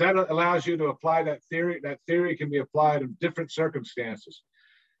 because that allows you to apply that theory. That theory can be applied in different circumstances.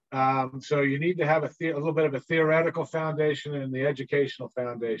 So you need to have a little bit of a theoretical foundation and the educational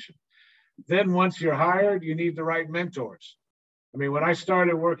foundation. Then once you're hired, you need the right mentors. When I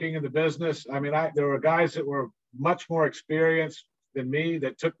started working in the business, there were guys that were much more experienced than me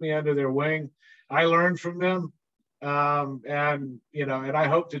that took me under their wing. I learned from them, and I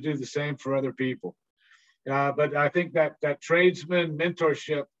hope to do the same for other people. But I think that tradesman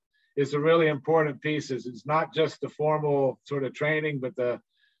mentorship is a really important piece. It's not just the formal sort of training, but the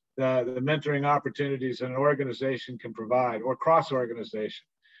mentoring opportunities an organization can provide, or cross-organization.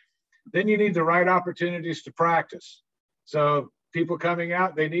 Then you need the right opportunities to practice. So people coming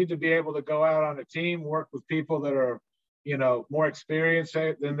out, they need to be able to go out on a team, work with people that are, more experienced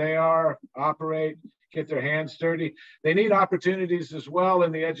than they are, operate, get their hands dirty. They need opportunities as well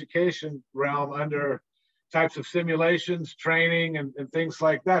in the education realm under types of simulations, training, and things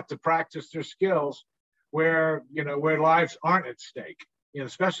like that to practice their skills where lives aren't at stake,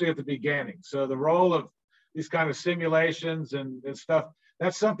 especially at the beginning. So the role of these kind of simulations and stuff,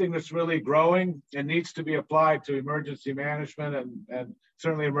 that's something that's really growing and needs to be applied to emergency management, and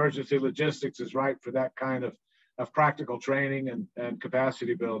certainly emergency logistics is right for that kind of practical training and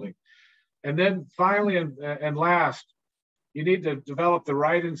capacity building. And then finally, and last, you need to develop the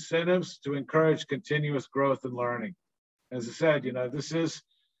right incentives to encourage continuous growth and learning. As I said, this is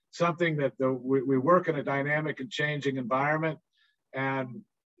something that we work in a dynamic and changing environment, and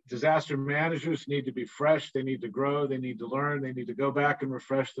disaster managers need to be fresh, they need to grow, they need to learn, they need to go back and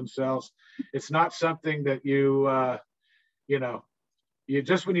refresh themselves. It's not something that you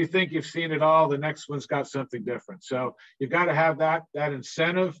just when you think you've seen it all, the next one's got something different. So you've got to have that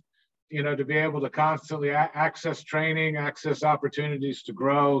incentive, to be able to constantly access training, access opportunities to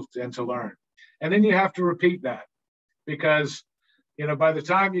grow and to learn. And then you have to repeat that, because, by the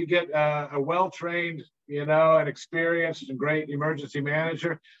time you get a well-trained, an experienced and great emergency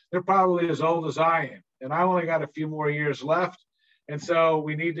manager, they're probably as old as I am. And I only got a few more years left. And so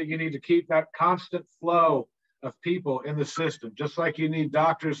you need to keep that constant flow of people in the system, just like you need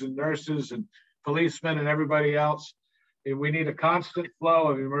doctors and nurses and policemen and everybody else. We need a constant flow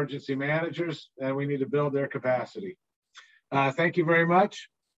of emergency managers, and we need to build their capacity. Thank you very much.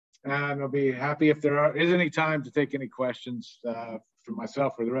 And I'll be happy if there is any time to take any questions from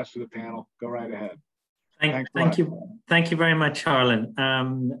myself or the rest of the panel. Go right ahead. Thank you very much, Harlan.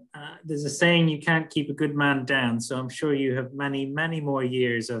 There's a saying, you can't keep a good man down. So I'm sure you have many more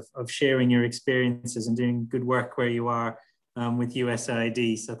years of sharing your experiences and doing good work where you are with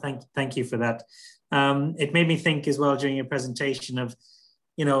USAID. So thank you for that. It made me think as well during your presentation of,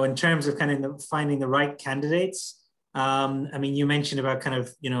 in terms of kind of finding the right candidates. I mean, you mentioned about kind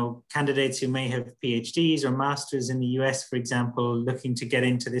of, candidates who may have PhDs or masters in the US, for example, looking to get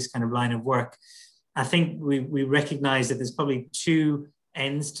into this kind of line of work. I think we recognize that there's probably two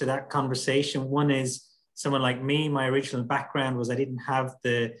ends to that conversation. One is someone like me. My original background was I didn't have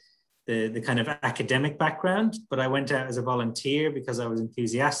the kind of academic background, but I went out as a volunteer because I was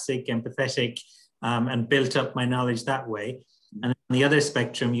enthusiastic, empathetic, and built up my knowledge that way. And on the other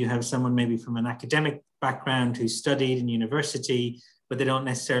spectrum, you have someone maybe from an academic background who studied in university, but they don't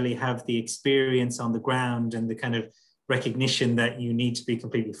necessarily have the experience on the ground and the kind of recognition that you need to be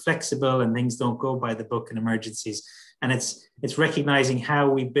completely flexible and things don't go by the book in emergencies. And it's recognizing how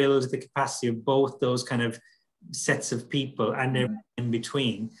we build the capacity of both those kind of sets of people and everything in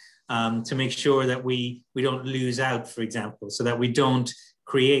between, to make sure that we don't lose out, for example, so that we don't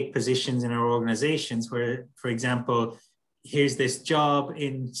create positions in our organizations where, for example, here's this job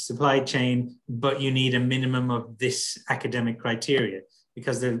in supply chain, but you need a minimum of this academic criteria,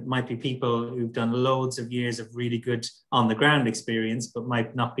 because there might be people who've done loads of years of really good on the ground experience, but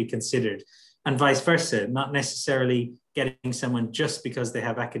might not be considered, and vice versa, not necessarily getting someone just because they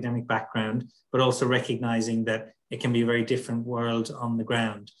have academic background, but also recognizing that it can be a very different world on the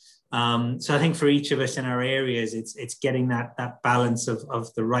ground. So I think for each of us in our areas, it's getting that balance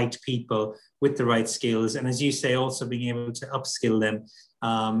of the right people with the right skills. And as you say, also being able to upskill them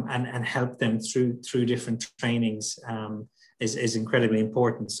and help them through different trainings is incredibly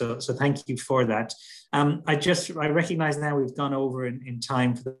important. So thank you for that. I recognize now we've gone over in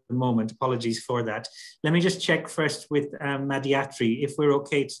time for the moment. Apologies for that. Let me just check first with Madhyatri, if we're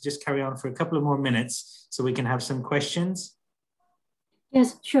okay to just carry on for a couple of more minutes so we can have some questions.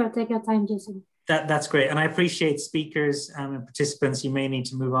 Yes, sure. Take your time, Jason. That's great. And I appreciate speakers and participants. You may need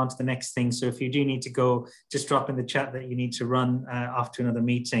to move on to the next thing. So if you do need to go, just drop in the chat that you need to run off to another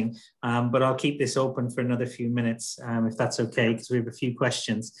meeting. But I'll keep this open for another few minutes, if that's okay, because we have a few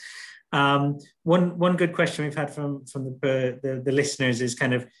questions. One good question we've had from the listeners is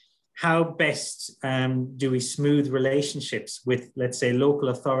kind of how best do we smooth relationships with, let's say, local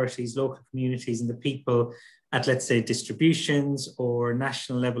authorities, local communities, and the people at, let's say, distributions or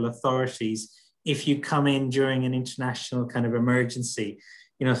national level authorities if you come in during an international kind of emergency.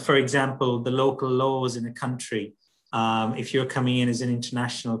 For example, the local laws in a country, if you're coming in as an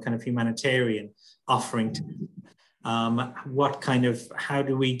international kind of humanitarian offering to how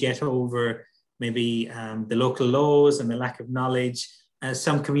do we get over maybe the local laws and the lack of knowledge?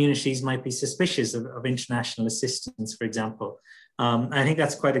 Some communities might be suspicious of international assistance, for example. I think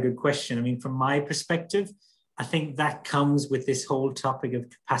that's quite a good question. I mean, from my perspective, I think that comes with this whole topic of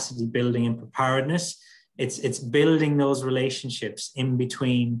capacity building and preparedness. It's building those relationships in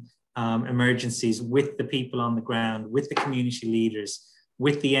between emergencies with the people on the ground, with the community leaders,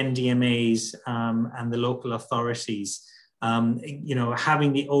 with the NDMAs and the local authorities.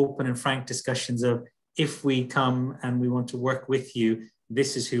 Having the open and frank discussions of, if we come and we want to work with you,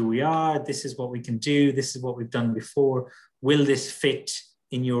 this is who we are, this is what we can do, this is what we've done before. Will this fit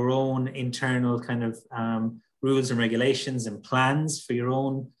in your own internal kind of rules and regulations and plans for your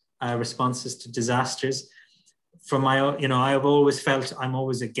own responses to disasters? From my own, I have always felt I'm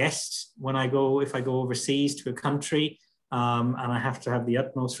always a guest if I go overseas to a country, and I have to have the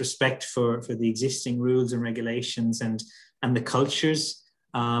utmost respect for the existing rules and regulations and the cultures.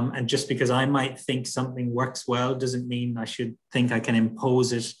 And just because I might think something works well doesn't mean I should think I can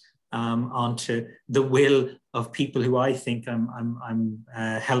impose it onto the will of people who I think I'm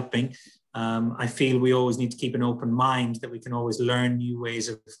helping. I feel we always need to keep an open mind, that we can always learn new ways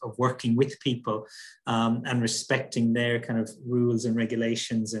of working with people and respecting their kind of rules and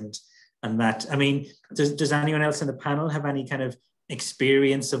regulations and that. I mean, does anyone else in the panel have any kind of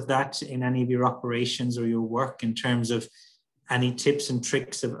experience of that in any of your operations or your work, in terms of any tips and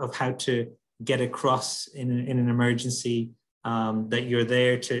tricks of how to get across in an emergency, that you're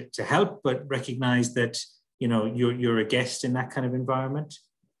there to help, but recognize that you're a guest in that kind of environment?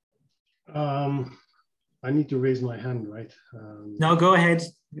 I need to raise my hand, right? No, go ahead.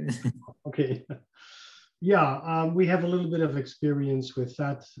 Okay. Yeah, we have a little bit of experience with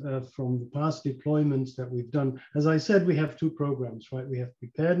that from the past deployments that we've done. As I said, we have two programs, right? We have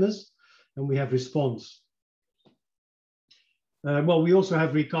preparedness and we have response. Well, we also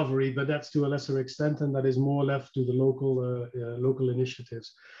have recovery, but that's to a lesser extent, and that is more left to the local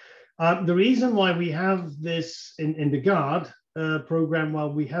initiatives. The reason why we have this in the GUARD program,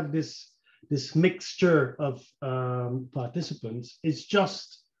 while we have this mixture of participants, is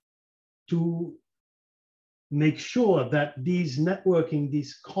just to make sure that these networking,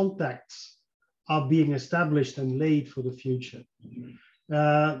 these contacts are being established and laid for the future.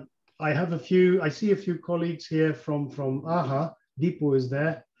 I see a few colleagues here from AHA. Deepo is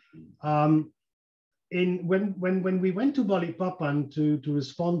there. When we went to Balikpapan to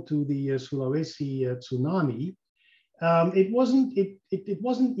respond to the Sulawesi tsunami, it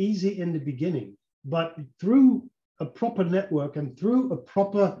wasn't easy in the beginning, but through a proper network and through a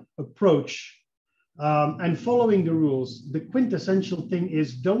proper approach and following the rules, the quintessential thing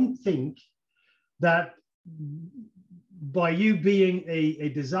is don't think that by you being a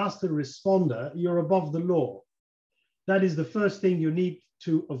disaster responder, you're above the law. That is the first thing you need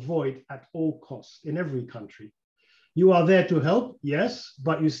to avoid at all costs in every country. You are there to help, yes,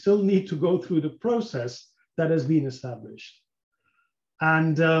 but you still need to go through the process that has been established.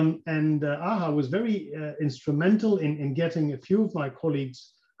 And AHA was very instrumental in getting a few of my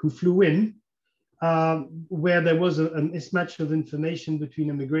colleagues who flew in, where there was a mismatch of information between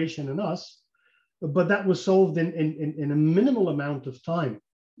immigration and us, but that was solved in a minimal amount of time.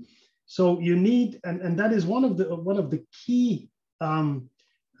 So you need, and that is one of the key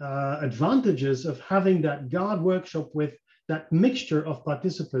advantages of having that GUARD workshop with that mixture of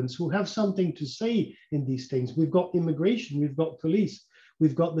participants who have something to say in these things. We've got immigration, we've got police,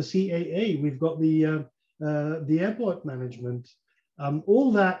 we've got the CAA, we've got the airport management.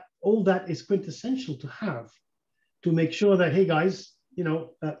 All that is quintessential to have to make sure that, hey guys,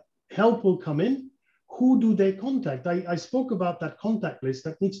 help will come in. Who do they contact? I spoke about that contact list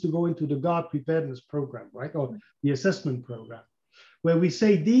that needs to go into the GUARD preparedness program, right? Or the assessment program, where we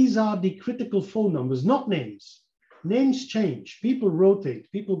say these are the critical phone numbers, not names. Names change, people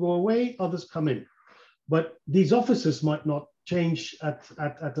rotate, people go away, others come in. But these officers might not change at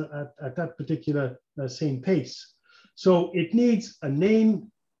that particular same pace. So it needs a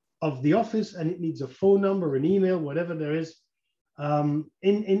name of the office and it needs a phone number, an email, whatever there is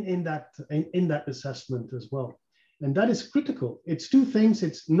in that assessment as well. And that is critical. It's two things.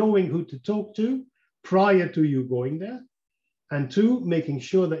 It's knowing who to talk to prior to you going there. And two, making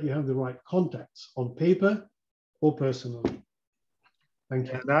sure that you have the right contacts on paper or personally. Thank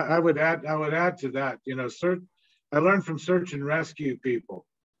you. And I would add to that, I learned from search and rescue people,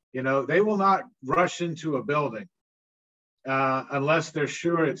 they will not rush into a building unless they're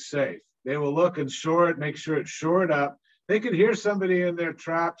sure it's safe. They will look and make sure it's shored up. They could hear somebody in their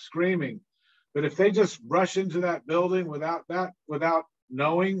trap screaming, but if they just rush into that building without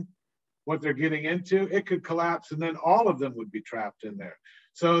knowing what they're getting into, it could collapse and then all of them would be trapped in there.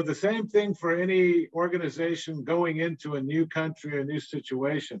 So the same thing for any organization going into a new country, a new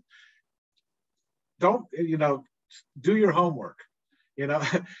situation. Don't, do your homework.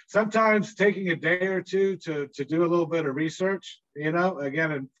 Sometimes taking a day or two to do a little bit of research,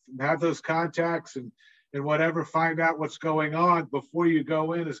 again, and have those contacts and whatever, find out what's going on before you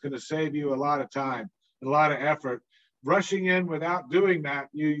go in is going to save you a lot of time, a lot of effort. Rushing in without doing that,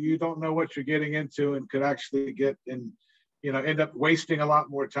 you don't know what you're getting into and could actually end up wasting a lot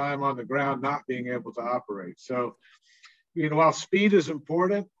more time on the ground, not being able to operate. So, while speed is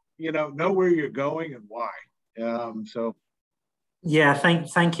important, know where you're going and why. Yeah,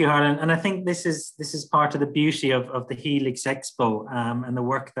 thank you, Harlan. And I think this is part of the beauty of the HELiX Expo and the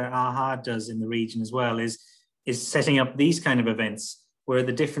work that AHA does in the region as well is setting up these kind of events where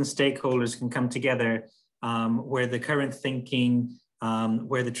the different stakeholders can come together, where the current thinking,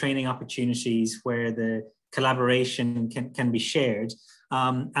 where the training opportunities, where the collaboration can be shared.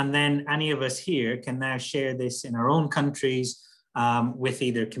 And then any of us here can now share this in our own countries with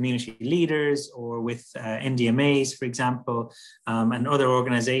either community leaders or with NDMAs, for example, and other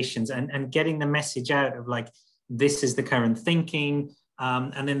organizations, and getting the message out of this is the current thinking.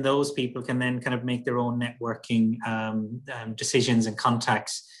 And then those people can then kind of make their own networking decisions and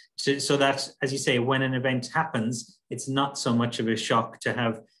contacts so that, as you say, when an event happens, it's not so much of a shock to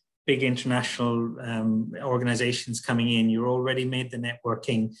have big international organizations coming in. You're already made the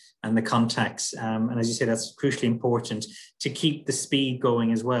networking and the contacts. And as you say, that's crucially important to keep the speed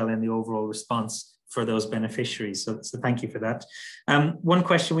going as well in the overall response for those beneficiaries. So thank you for that. One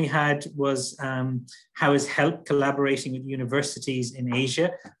question we had was, how is HELP collaborating with universities in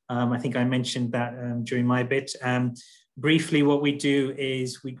Asia? I think I mentioned that during my bit. Briefly, what we do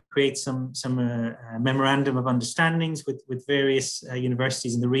is we create some memorandum of understandings with various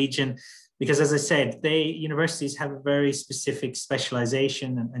universities in the region, because as I said, universities have a very specific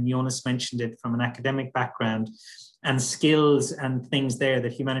specialization, and Jonas mentioned it, from an academic background, and skills and things there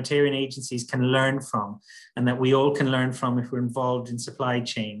that humanitarian agencies can learn from, and that we all can learn from if we're involved in supply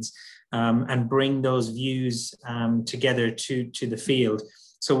chains, and bring those views together to the field.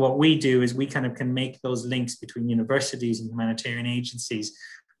 So what we do is we kind of can make those links between universities and humanitarian agencies.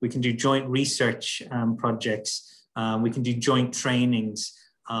 We can do joint research projects. We can do joint trainings.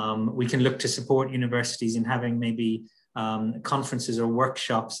 We can look to support universities in having maybe conferences or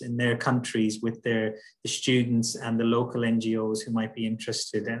workshops in their countries with the students and the local NGOs who might be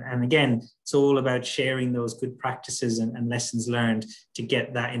interested. And again, it's all about sharing those good practices and lessons learned to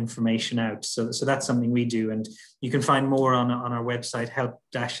get that information out. So that's something we do. And you can find more on our website,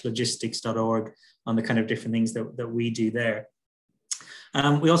 help-logistics.org, on the kind of different things that we do there.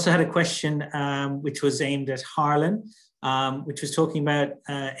 We also had a question which was aimed at Harlan, which was talking about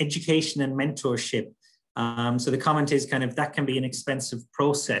education and mentorship. So the comment is kind of, that can be an expensive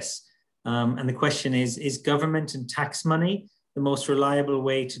process. And the question is government and tax money the most reliable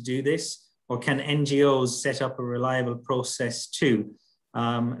way to do this? Or can NGOs set up a reliable process too?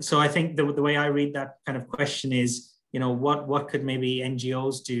 So I think the way I read that kind of question is, what could maybe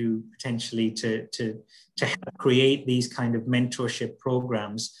NGOs do potentially to help create these kind of mentorship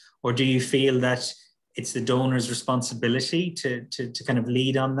programs? Or do you feel that it's the donor's responsibility to kind of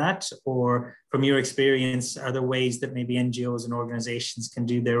lead on that? Or from your experience, are there ways that maybe NGOs and organizations can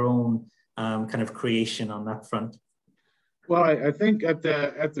do their own kind of creation on that front? Well, I think at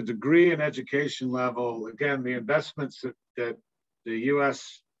the degree and education level, again, the investments that the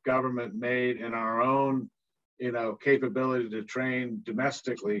US government made in our own capability to train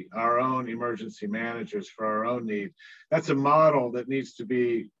domestically our own emergency managers for our own need, that's a model that needs to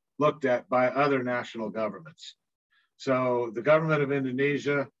be looked at by other national governments. So the government of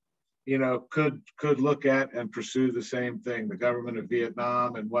Indonesia, could look at and pursue the same thing. The government of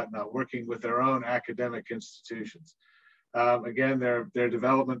Vietnam and whatnot, working with their own academic institutions. Again, their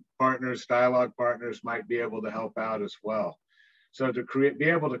development partners, dialogue partners might be able to help out as well. So to be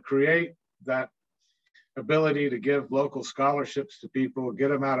able to create that ability to give local scholarships to people, get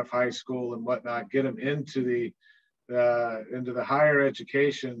them out of high school and whatnot, get them into the higher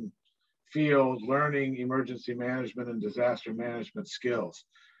education field, learning emergency management and disaster management skills.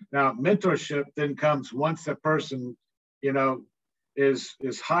 Now, mentorship then comes once a person,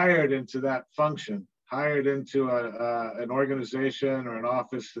 is hired into that function, hired into an organization or an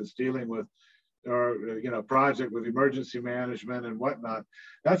office that's dealing with, or project with emergency management and whatnot.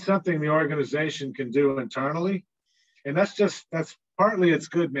 That's something the organization can do internally, and that's partly it's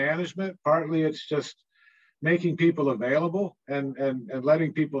good management, partly it's just making people available and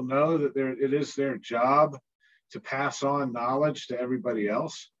letting people know that it is their job to pass on knowledge to everybody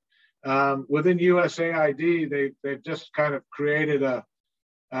else. Within USAID, they've just kind of created a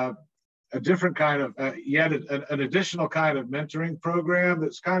different kind of, yet an additional kind of mentoring program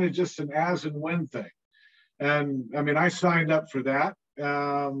that's kind of just an as and when thing. And I mean, I signed up for that,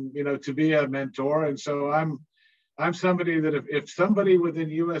 to be a mentor. And so I'm somebody that if somebody within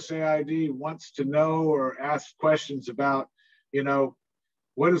USAID wants to know or ask questions about,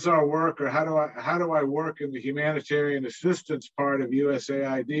 what is our work, or how do I work in the humanitarian assistance part of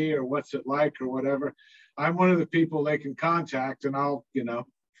USAID, or what's it like, or whatever, I'm one of the people they can contact, and I'll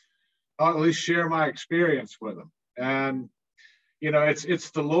at least share my experience with them. And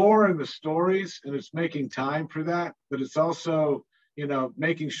it's the lore and the stories, and it's making time for that, but it's also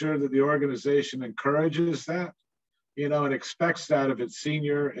making sure that the organization encourages that, and expects that of its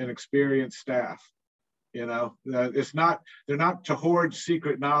senior and experienced staff. They're not to hoard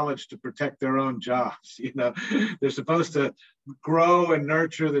secret knowledge to protect their own jobs. They're supposed to grow and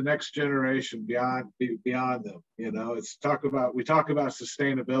nurture the next generation beyond them. We talk about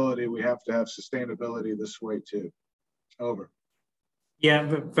sustainability. We have to have sustainability this way too. Over. Yeah,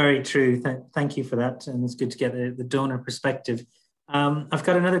 very true. Thank you for that. And it's good to get the donor perspective. I've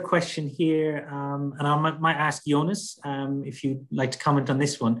got another question here, and I might ask Jonas if you'd like to comment on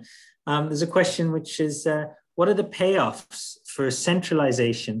this one. There's a question which is, what are the payoffs for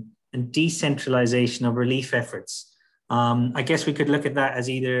centralization and decentralization of relief efforts? I guess we could look at that as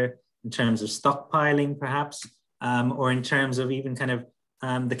either in terms of stockpiling, perhaps, or in terms of even kind of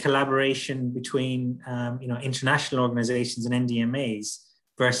the collaboration between international organizations and NDMAs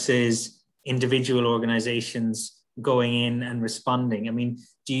versus individual organizations going in and responding. I mean,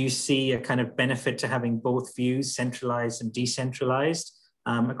 do you see a kind of benefit to having both views, centralized and decentralized,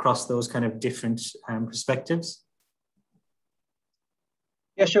 across those kind of different perspectives?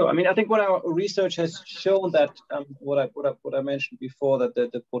 Yeah, sure. I mean, I think what our research has shown that what I mentioned before, that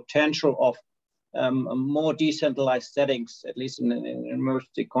the potential of more decentralized settings, at least in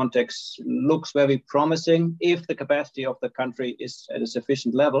emergency contexts, looks very promising if the capacity of the country is at a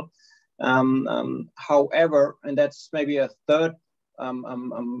sufficient level. However, and that's maybe a third,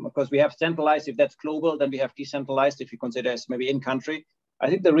 because we have centralized, if that's global, then we have decentralized if you consider as maybe in country. I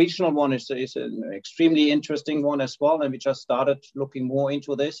think the regional one is an extremely interesting one as well, and we just started looking more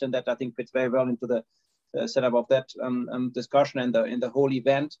into this, and that I think fits very well into the setup of that discussion and the whole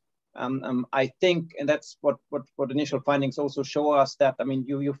event. I think, and that's what initial findings also show us, that I mean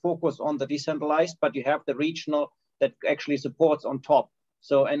you focus on the decentralized, but you have the regional that actually supports on top.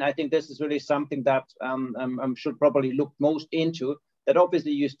 So, and I think this is really something that should probably look most into. That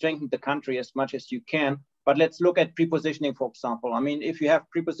obviously you strengthen the country as much as you can. But let's look at prepositioning, for example. I mean, if you have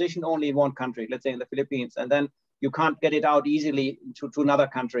preposition only in one country, let's say in the Philippines, and then you can't get it out easily to another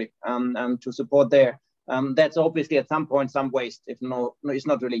country to support there, that's obviously at some point some waste, if no, it's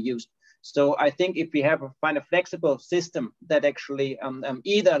not really used. So I think if we find a flexible system that actually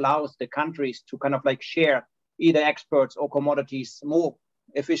either allows the countries to kind of like share either experts or commodities more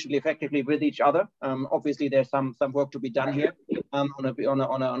efficiently, effectively with each other. Obviously, there's some work to be done here on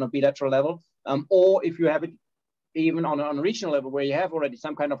a bilateral level. Or if you have it even on a regional level where you have already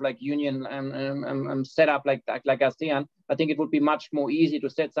some kind of like union set up like ASEAN, I think it would be much more easy to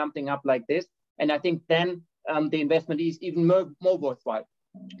set something up like this. And I think then the investment is even more worthwhile.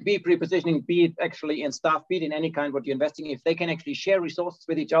 Be it prepositioning, be it actually in staff, be it in any kind what you're investing in. If they can actually share resources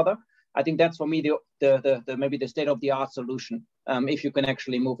with each other, I think that's for me the maybe the state-of-the-art solution, if you can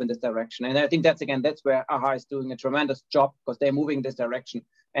actually move in this direction. And I think that's where AHA is doing a tremendous job, because they're moving in this direction,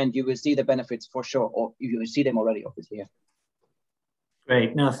 and you will see the benefits for sure, or you will see them already, obviously. Yeah.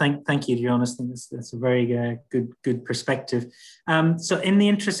 Great. No, thank you, Jonas. I think that's a very good perspective. So in the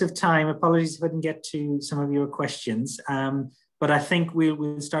interest of time, apologies if I didn't get to some of your questions, but I think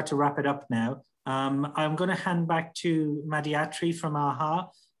we'll start to wrap it up now. I'm going to hand back to Madhyatri from AHA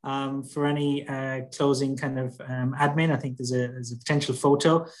for any closing kind of admin. I think there's a potential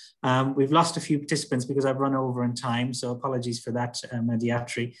photo. We've lost a few participants because I've run over in time, so apologies for that,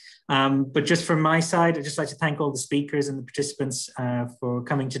 Madhyatri. But just from my side, I'd just like to thank all the speakers and the participants for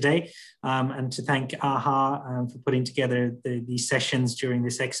coming today, and to thank AHA for putting together these sessions during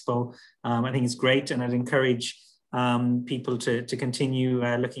this expo. I think it's great, and I'd encourage people to continue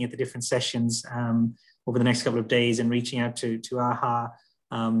looking at the different sessions over the next couple of days and reaching out to AHA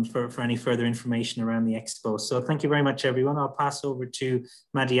for any further information around the expo. So thank you very much, everyone. I'll pass over to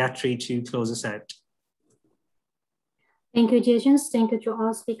Madhyatri to close us out. Thank you, Jason. Thank you to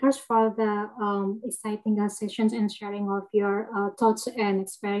all speakers for the exciting sessions and sharing of your thoughts and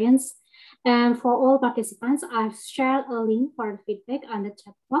experience. And for all participants, I've shared a link for the feedback on the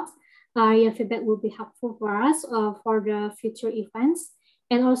chat box. Your feedback will be helpful for us for the future events.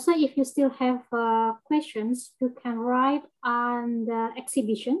 And also, if you still have questions, you can write on the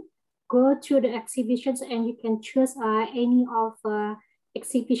exhibition. Go to the exhibitions and you can choose any of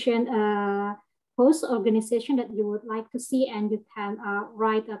exhibition host organization that you would like to see, and you can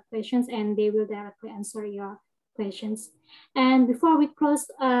write questions and they will directly answer your questions. And before we close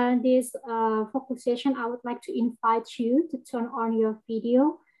this focus session, I would like to invite you to turn on your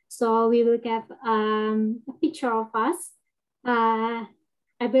video. So we will get a picture of us.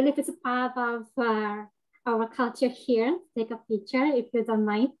 I believe it's a part of our culture here. Take a picture if you don't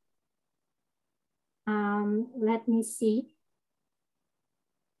mind. Let me see.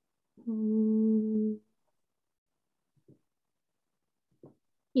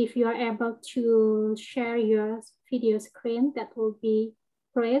 If you are able to share your video screen, that will be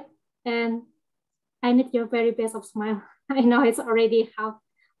great. And I need your very best of smile. I know it's already 5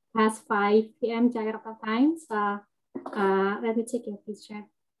 p.m. Jakarta time, so let me take your picture.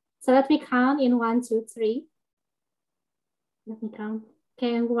 So let me count in 1, 2, 3. Let me count.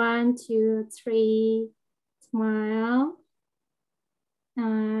 Okay, 1, 2, 3, smile.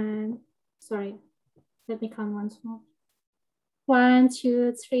 And sorry, let me count once more. 1,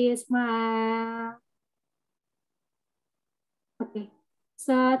 2, 3, smile. Okay,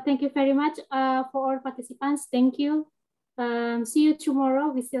 so thank you very much for all participants. Thank you. See you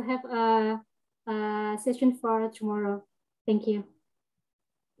tomorrow. We still have a session for tomorrow. Thank you.